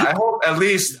 I hope at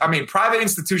least, private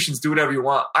institutions do whatever you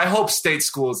want. I hope state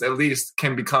schools at least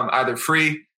can become either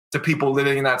free to people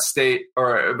living in that state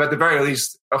or at the very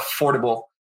least affordable,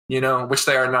 which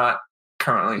they are not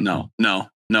currently. No.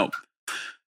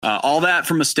 All that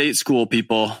from a state school,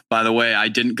 people. By the way, I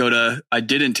didn't go to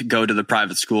the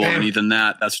private school, and even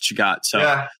that's what you got. So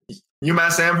yeah.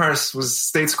 UMass Amherst was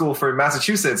state school for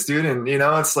Massachusetts, dude. And,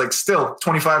 it's still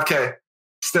 $25K.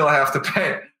 Still have to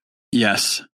pay.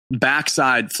 Yes. Flip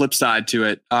side to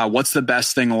it. What's the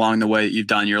best thing along the way that you've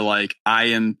done? You're I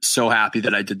am so happy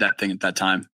that I did that thing at that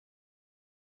time.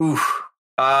 Oof.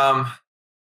 I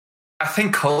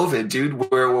think COVID, dude,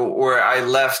 where I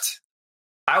left,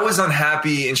 I was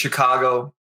unhappy in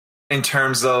Chicago in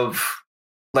terms of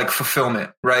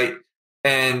fulfillment, right?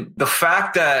 And the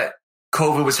fact that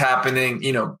COVID was happening,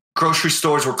 grocery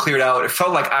stores were cleared out. It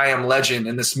felt like I Am Legend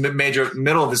in this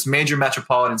middle of this major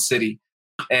metropolitan city.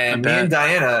 And me and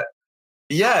Diana,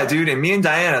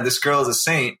 this girl is a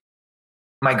saint.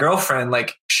 My girlfriend,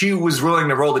 she was willing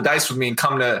to roll the dice with me and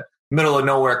come to middle of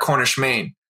nowhere, Cornish,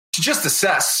 Maine, to just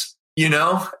assess, and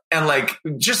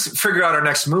just figure out our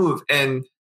next move. And,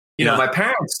 my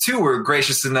parents too were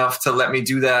gracious enough to let me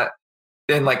do that.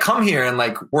 And come here and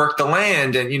work the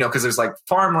land and, cause there's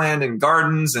farmland and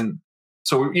gardens. And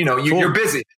so, you're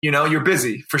busy, you're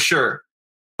busy for sure.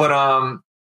 But,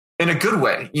 in a good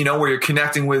way, where you're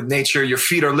connecting with nature, your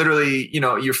feet are literally,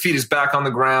 your feet is back on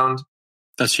the ground.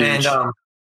 That's huge.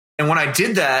 And when I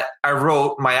did that, I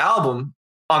wrote my album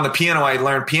on the piano I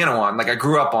learned piano on, I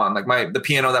grew up on, the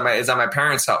piano that is at my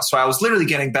parents' house. So I was literally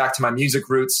getting back to my music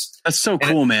roots. That's so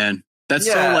cool, man. That's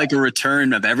so a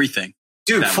return of everything.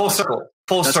 dude, full circle.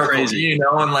 That's crazy. You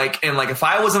know, and like if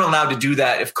I wasn't allowed to do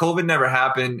that, if COVID never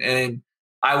happened and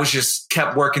I was just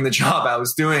kept working the job I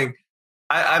was doing,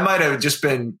 I might have just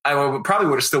been, probably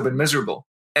would have still been miserable.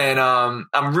 And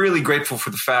I'm really grateful for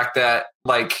the fact that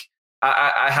like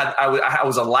I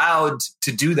was allowed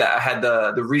to do that. I had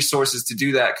the resources to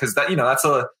do that, because that, you know,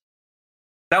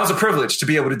 that was a privilege to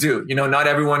be able to do. You know, not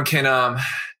everyone can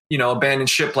you know, abandon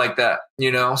ship like that.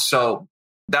 You know, so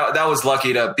that was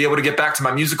lucky to be able to get back to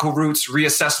my musical roots,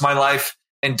 reassess my life,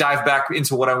 and dive back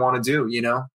into what I want to do. You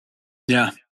know. Yeah,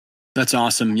 that's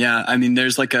awesome. Yeah, I mean,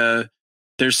 there's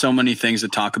so many things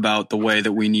that talk about the way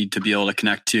that we need to be able to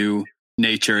connect to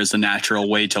nature as a natural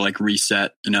way to like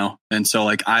reset, you know? And so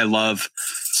like, I love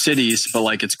cities, but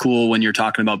like, it's cool when you're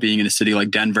talking about being in a city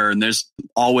like Denver, and there's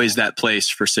always that place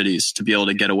for cities to be able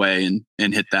to get away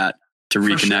and hit that, to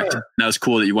reconnect. Sure. That was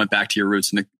cool that you went back to your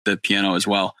roots in the piano as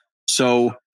well.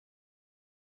 So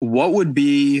what would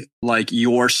be like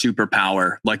your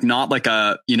superpower? Like not like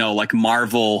a, you know, like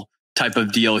Marvel type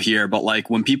of deal here, but like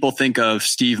when people think of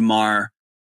Steve Marr,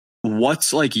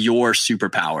 what's like your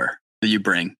superpower that you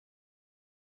bring?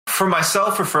 For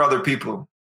myself or for other people?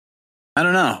 I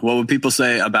don't know. What would people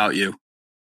say about you?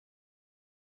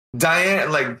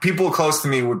 Diane, like people close to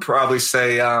me would probably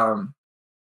say,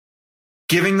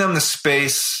 giving them the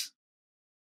space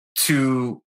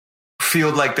to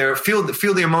feel like feel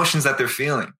the emotions that they're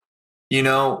feeling. You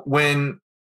know, when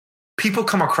people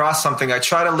come across something, I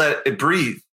try to let it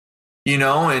breathe, you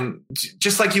know, and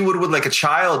just like you would with like a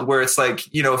child, where it's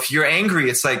like, you know, if you're angry,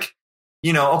 it's like,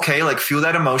 you know, okay, like feel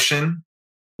that emotion,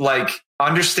 like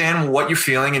understand what you're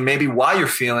feeling and maybe why you're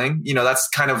feeling, you know, that's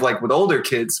kind of like with older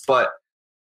kids, but,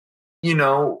 you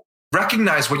know,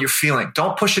 recognize what you're feeling.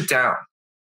 Don't push it down,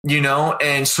 you know,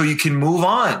 and so you can move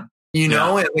on, you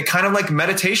know, and kind of like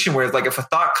meditation, where like if a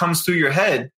thought comes through your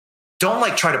head, don't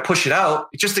like try to push it out,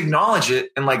 just acknowledge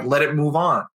it and like let it move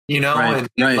on, you know, and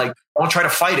like don't try to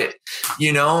fight it,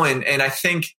 you know, and I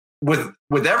think with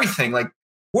everything, like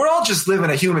we're all just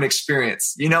living a human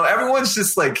experience, you know, everyone's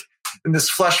just like in this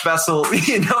flesh vessel,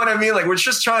 you know what I mean? Like we're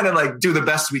just trying to like do the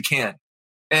best we can.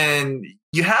 And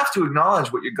you have to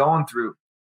acknowledge what you're going through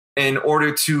in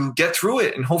order to get through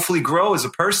it and hopefully grow as a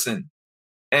person.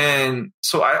 And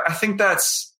so I think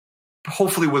that's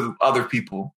hopefully with other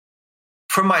people.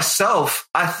 For myself,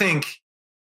 I think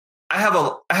I have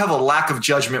a lack of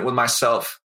judgment with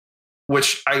myself,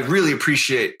 which I really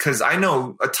appreciate, because I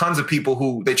know tons of people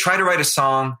who they try to write a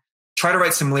song, try to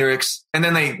write some lyrics, and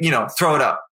then they, you know, throw it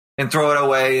up and throw it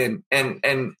away.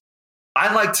 And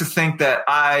I like to think that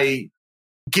I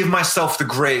give myself the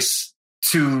grace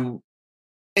to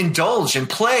indulge and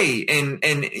play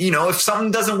and, you know, if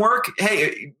something doesn't work,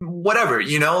 hey, whatever,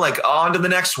 you know, like on to the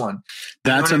next one.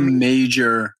 That's a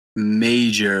major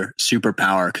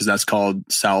superpower, because that's called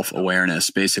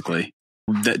self-awareness, basically.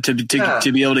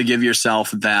 To be able to give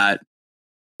yourself that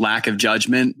lack of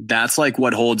judgment, that's like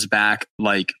what holds back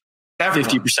like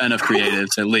 50% of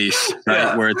creatives at least, right?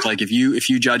 Yeah. Where it's like if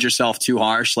you judge yourself too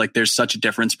harsh, like there's such a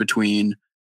difference between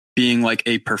being like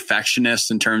a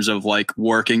perfectionist in terms of like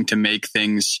working to make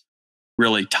things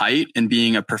really tight and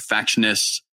being a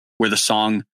perfectionist where the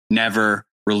song never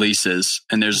releases.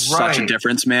 And there's such a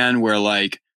difference, man, where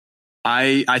like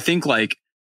I think like,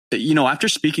 you know, after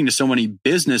speaking to so many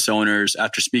business owners,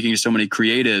 after speaking to so many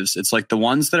creatives, it's like the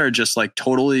ones that are just like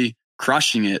totally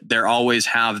crushing it, they always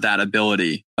have that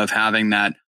ability of having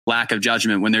that lack of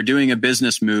judgment when they're doing a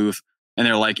business move and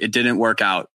they're like, it didn't work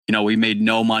out. You know, we made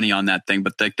no money on that thing,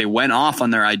 but they went off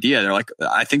on their idea. They're like,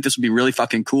 I think this would be really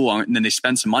fucking cool. And then they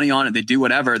spend some money on it. They do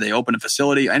whatever. They open a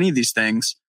facility, any of these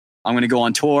things. I'm going to go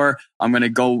on tour. I'm going to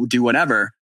go do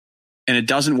whatever. And it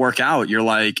doesn't work out. You're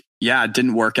like, yeah, it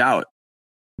didn't work out,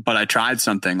 but I tried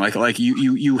something. Like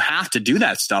you have to do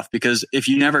that stuff, because if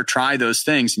you never try those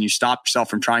things and you stop yourself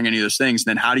from trying any of those things,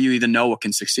 then how do you even know what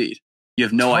can succeed? You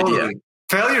have no idea.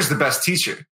 Failure is the best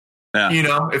teacher. Yeah. You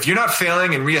know, if you're not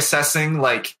failing and reassessing,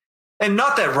 like, and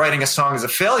not that writing a song is a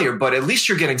failure, but at least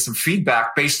you're getting some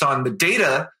feedback based on the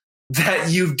data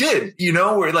that you did, you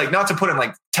know, where like, not to put in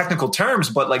like technical terms,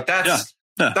 but like that's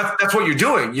what you're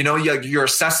doing. You know, you're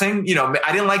assessing, you know,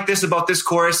 I didn't like this about this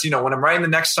chorus. You know, when I'm writing the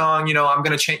next song, you know, I'm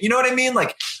going to change, you know what I mean?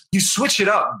 Like you switch it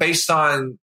up based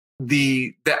on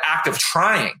the act of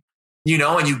trying, you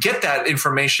know, and you get that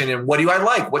information. And what do I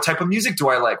like? What type of music do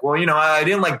I like? Well, you know, I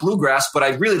didn't like bluegrass, but I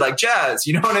really like jazz.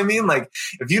 You know what I mean? Like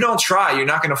if you don't try, you're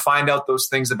not going to find out those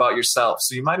things about yourself.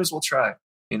 So you might as well try,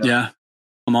 you know? Yeah,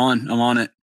 I'm on it.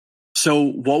 So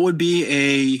what would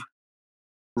be a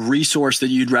resource that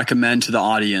you'd recommend to the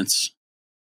audience?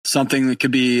 Something that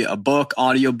could be a book,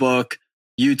 audiobook,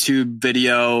 YouTube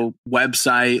video,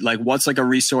 website? Like what's like a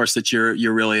resource that you're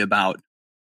really about?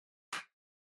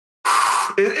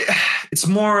 It's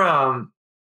more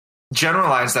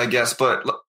generalized, I guess. But,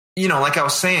 you know, like I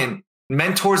was saying,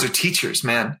 mentors or teachers,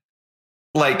 man.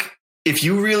 Like if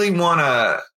you really want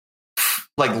to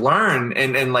like learn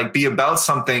and like be about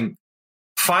something,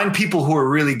 find people who are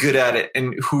really good at it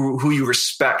and who you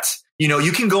respect. You know,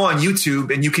 you can go on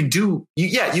YouTube and you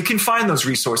can find those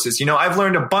resources. You know, I've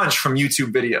learned a bunch from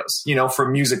YouTube videos, you know, for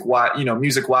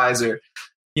music-wise or,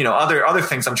 you know, other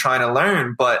things I'm trying to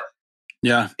learn. But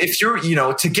yeah, if you're, you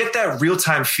know, to get that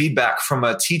real-time feedback from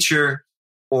a teacher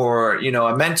or, you know,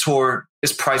 a mentor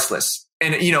is priceless.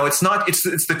 And, you know, it's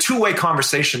the two-way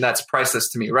conversation that's priceless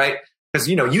to me, right? Because,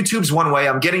 you know, YouTube's one way,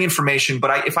 I'm getting information,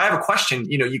 but if I have a question,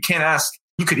 you know, you can't ask,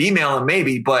 you could email them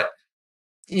maybe, but,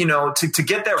 you know, to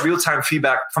get that real-time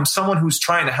feedback from someone who's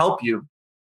trying to help you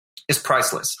is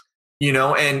priceless, you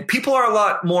know, and people are a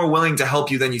lot more willing to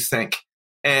help you than you think.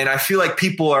 And I feel like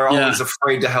people are always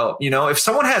afraid to help. You know, if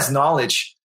someone has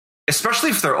knowledge, especially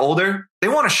if they're older, they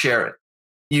want to share it,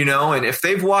 you know, and if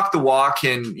they've walked the walk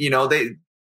and, you know, they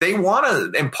want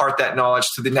to impart that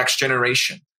knowledge to the next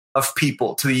generation of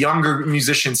people, to the younger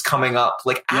musicians coming up.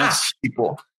 Like ask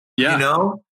people, you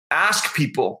know, ask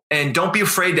people and don't be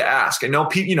afraid to ask. I know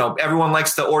people, you know, everyone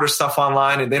likes to order stuff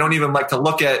online and they don't even like to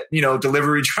look at, you know,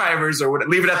 delivery drivers or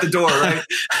leave it at the door, right?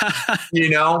 You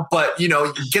know, but, you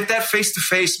know, get that face to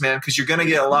face, man, because you're going to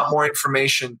get a lot more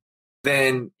information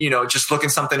than, you know, just looking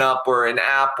something up or an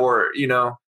app or, you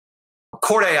know,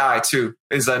 Chord AI too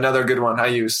is another good one I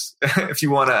use if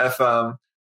you want to,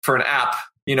 for an app,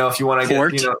 you know, if you want to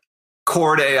get, you know,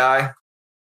 Chord AI.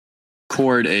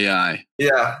 Chord AI.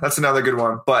 Yeah, that's another good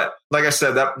one. But like I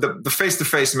said, that the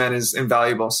face-to-face, man, is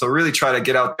invaluable. So really try to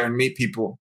get out there and meet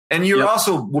people. And you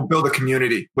also will build a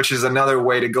community, which is another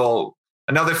way to go.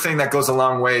 Another thing that goes a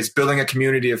long way is building a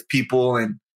community of people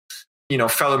and, you know,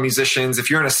 fellow musicians. If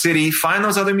you're in a city, find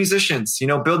those other musicians, you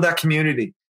know, build that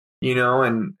community, you know,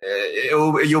 and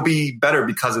you'll be better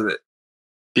because of it.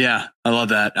 Yeah, I love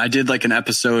that. I did like an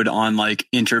episode on like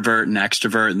introvert and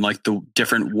extrovert and like the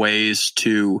different ways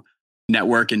to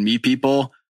network and meet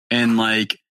people. And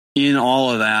like in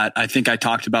all of that, I think I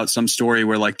talked about some story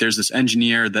where like there's this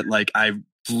engineer that like I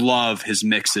love his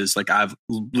mixes. Like I've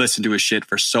listened to his shit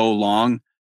for so long.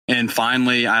 And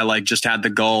finally I like just had the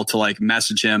goal to like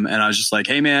message him. And I was just like,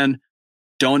 hey man,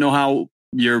 don't know how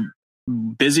you're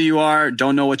busy you are.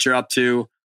 Don't know what you're up to.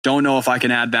 Don't know if I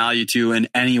can add value to in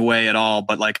any way at all.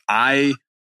 But like, I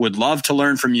would love to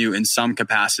learn from you in some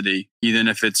capacity, even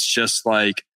if it's just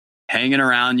like hanging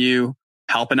around you,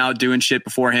 helping out, doing shit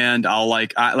beforehand.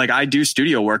 I do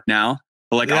studio work now,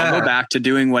 but like, I'll go back to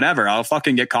doing whatever. I'll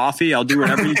fucking get coffee. I'll do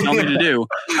whatever you tell me to do.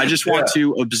 I just want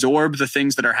to absorb the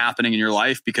things that are happening in your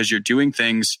life because you're doing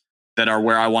things that are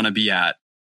where I want to be at.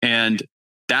 And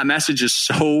that message is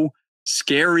so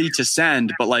scary to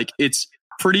send, but like, it's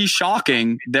pretty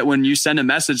shocking that when you send a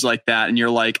message like that and you're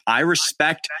like, I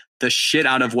respect the shit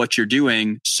out of what you're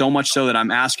doing so much so that I'm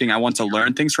asking, I want to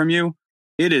learn things from you.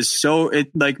 It is so,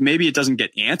 like, maybe it doesn't get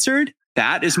answered.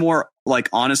 That is more like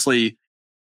honestly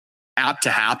apt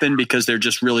to happen because they're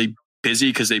just really busy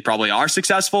because they probably are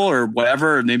successful or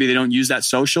whatever. Or maybe they don't use that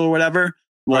social or whatever.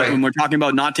 Well, when we're talking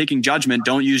about not taking judgment,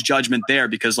 don't use judgment there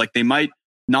because like they might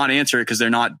not answer it because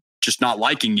they're not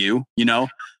liking you, you know?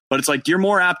 But it's like, you're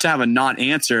more apt to have a not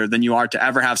answer than you are to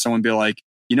ever have someone be like,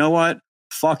 you know what?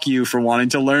 Fuck you for wanting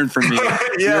to learn from me.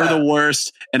 You're the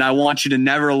worst. And I want you to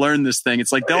never learn this thing.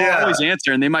 It's like, they'll always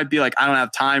answer and they might be like, I don't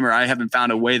have time or I haven't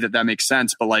found a way that makes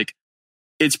sense. But like,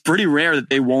 it's pretty rare that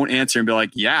they won't answer and be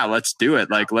like, yeah, let's do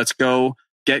it. Like, let's go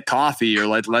get coffee or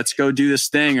like, let's go do this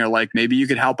thing. Or like, maybe you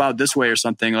could help out this way or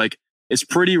something. Like, it's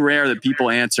pretty rare that people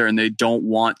answer and they don't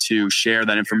want to share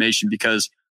that information because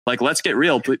like, let's get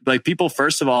real. Like people,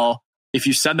 first of all, if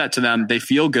you said that to them, they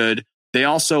feel good. They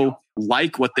also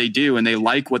like what they do and they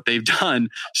like what they've done.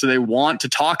 So they want to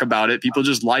talk about it. People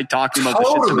just like talking about the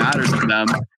shit that matters to them.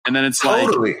 And then it's like,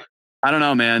 I don't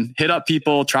know, man, hit up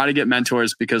people, try to get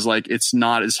mentors because like, it's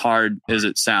not as hard as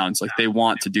it sounds. Like they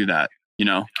want to do that, you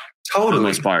know, for the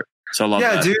most part. So I love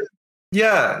that. Dude.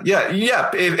 Yeah.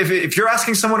 If you're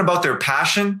asking someone about their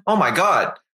passion, oh my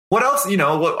God, what else? You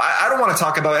know, I don't want to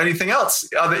talk about anything else.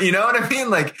 You know what I mean?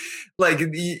 Like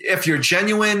if you're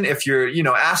genuine, if you're, you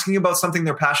know, asking about something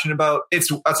they're passionate about,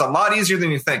 it's a lot easier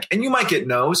than you think. And you might get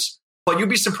no's, but you'll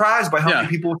be surprised by how many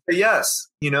people will say yes,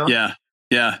 you know?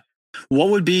 Yeah. What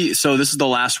would be, so this is the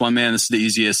last one, man. This is the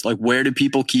easiest. Like, where do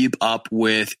people keep up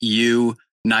with you,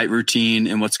 night routine,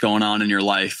 and what's going on in your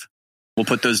life? We'll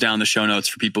put those down in the show notes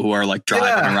for people who are like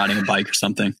driving or riding a bike or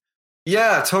something.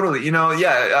 Yeah, totally.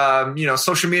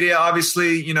 Social media,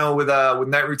 obviously, with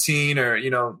Night Routine or,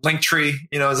 Linktree,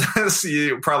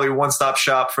 is probably one-stop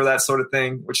shop for that sort of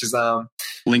thing, which is,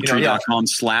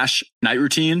 Linktree.com/Night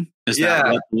Routine. Is that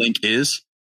what the link is?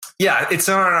 Yeah, it's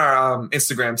on our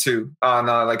Instagram too, on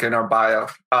in our bio.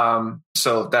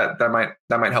 So that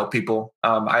might help people.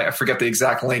 I forget the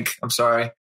exact link. I'm sorry.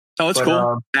 Oh, it's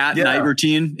cool. Night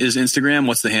Routine is Instagram.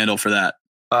 What's the handle for that?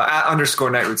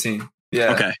 @_Night Routine.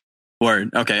 Yeah. Okay.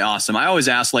 Word. Okay. Awesome. I always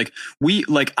ask,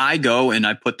 I go and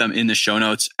I put them in the show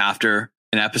notes after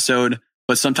an episode,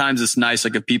 but sometimes it's nice.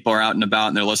 Like if people are out and about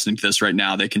and they're listening to this right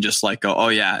now, they can just go, oh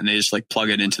yeah. And they just plug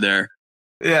it into their,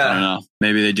 I don't know.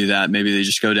 Maybe they do that. Maybe they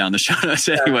just go down the show notes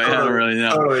anyway. Totally, I don't really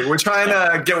know. Totally. We're trying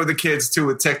to get with the kids too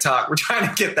with TikTok. We're trying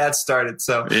to get that started.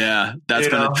 So yeah, that's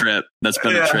been a trip. That's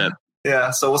been a trip. Yeah.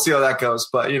 So we'll see how that goes.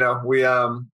 But we,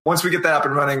 once we get that up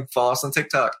and running, follow us on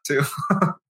TikTok too.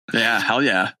 Yeah. Hell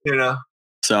yeah.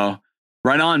 So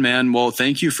right on, man. Well,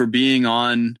 thank you for being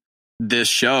on this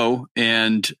show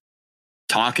and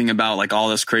talking about all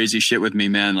this crazy shit with me,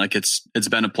 man. It's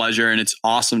been a pleasure, and it's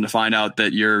awesome to find out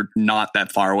that you're not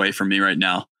that far away from me right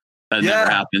now. That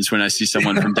never happens when I see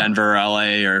someone from Denver or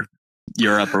LA or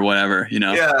Europe or whatever,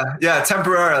 Yeah.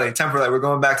 Temporarily. We're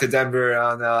going back to Denver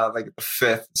on the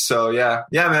 5th. So yeah,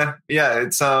 man. Yeah.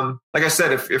 It's like I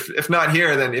said, if not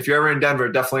here, then if you're ever in Denver,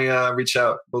 definitely reach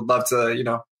out. We'd love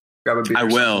to, grab a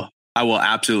beer. I will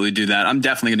absolutely do that. I'm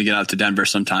definitely going to get out to Denver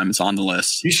sometime. It's on the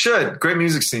list. You should. Great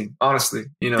music scene, honestly.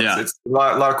 It's a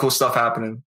lot of cool stuff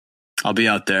happening. I'll be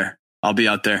out there. All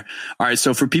right.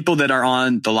 So for people that are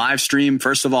on the live stream,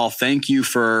 first of all, thank you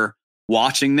for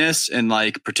watching this and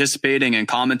participating and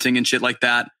commenting and shit like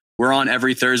that. We're on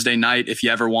every Thursday night. If you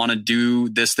ever want to do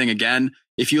this thing again,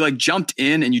 if you jumped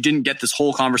in and you didn't get this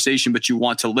whole conversation, but you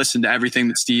want to listen to everything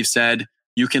that Steve said,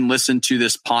 you can listen to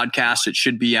this podcast. It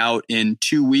should be out in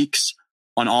 2 weeks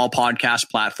on all podcast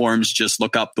platforms. Just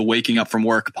look up the Waking Up From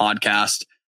Work podcast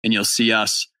and you'll see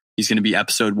us. He's going to be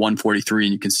episode 143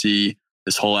 and you can see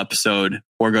this whole episode,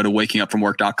 or go to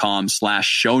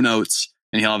wakingupfromwork.com/show notes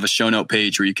and he'll have a show note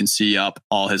page where you can see up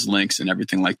all his links and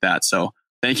everything like that. So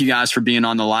thank you guys for being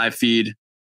on the live feed.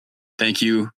 Thank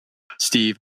you,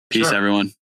 Steve. Peace,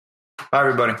 everyone. Bye,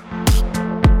 everybody.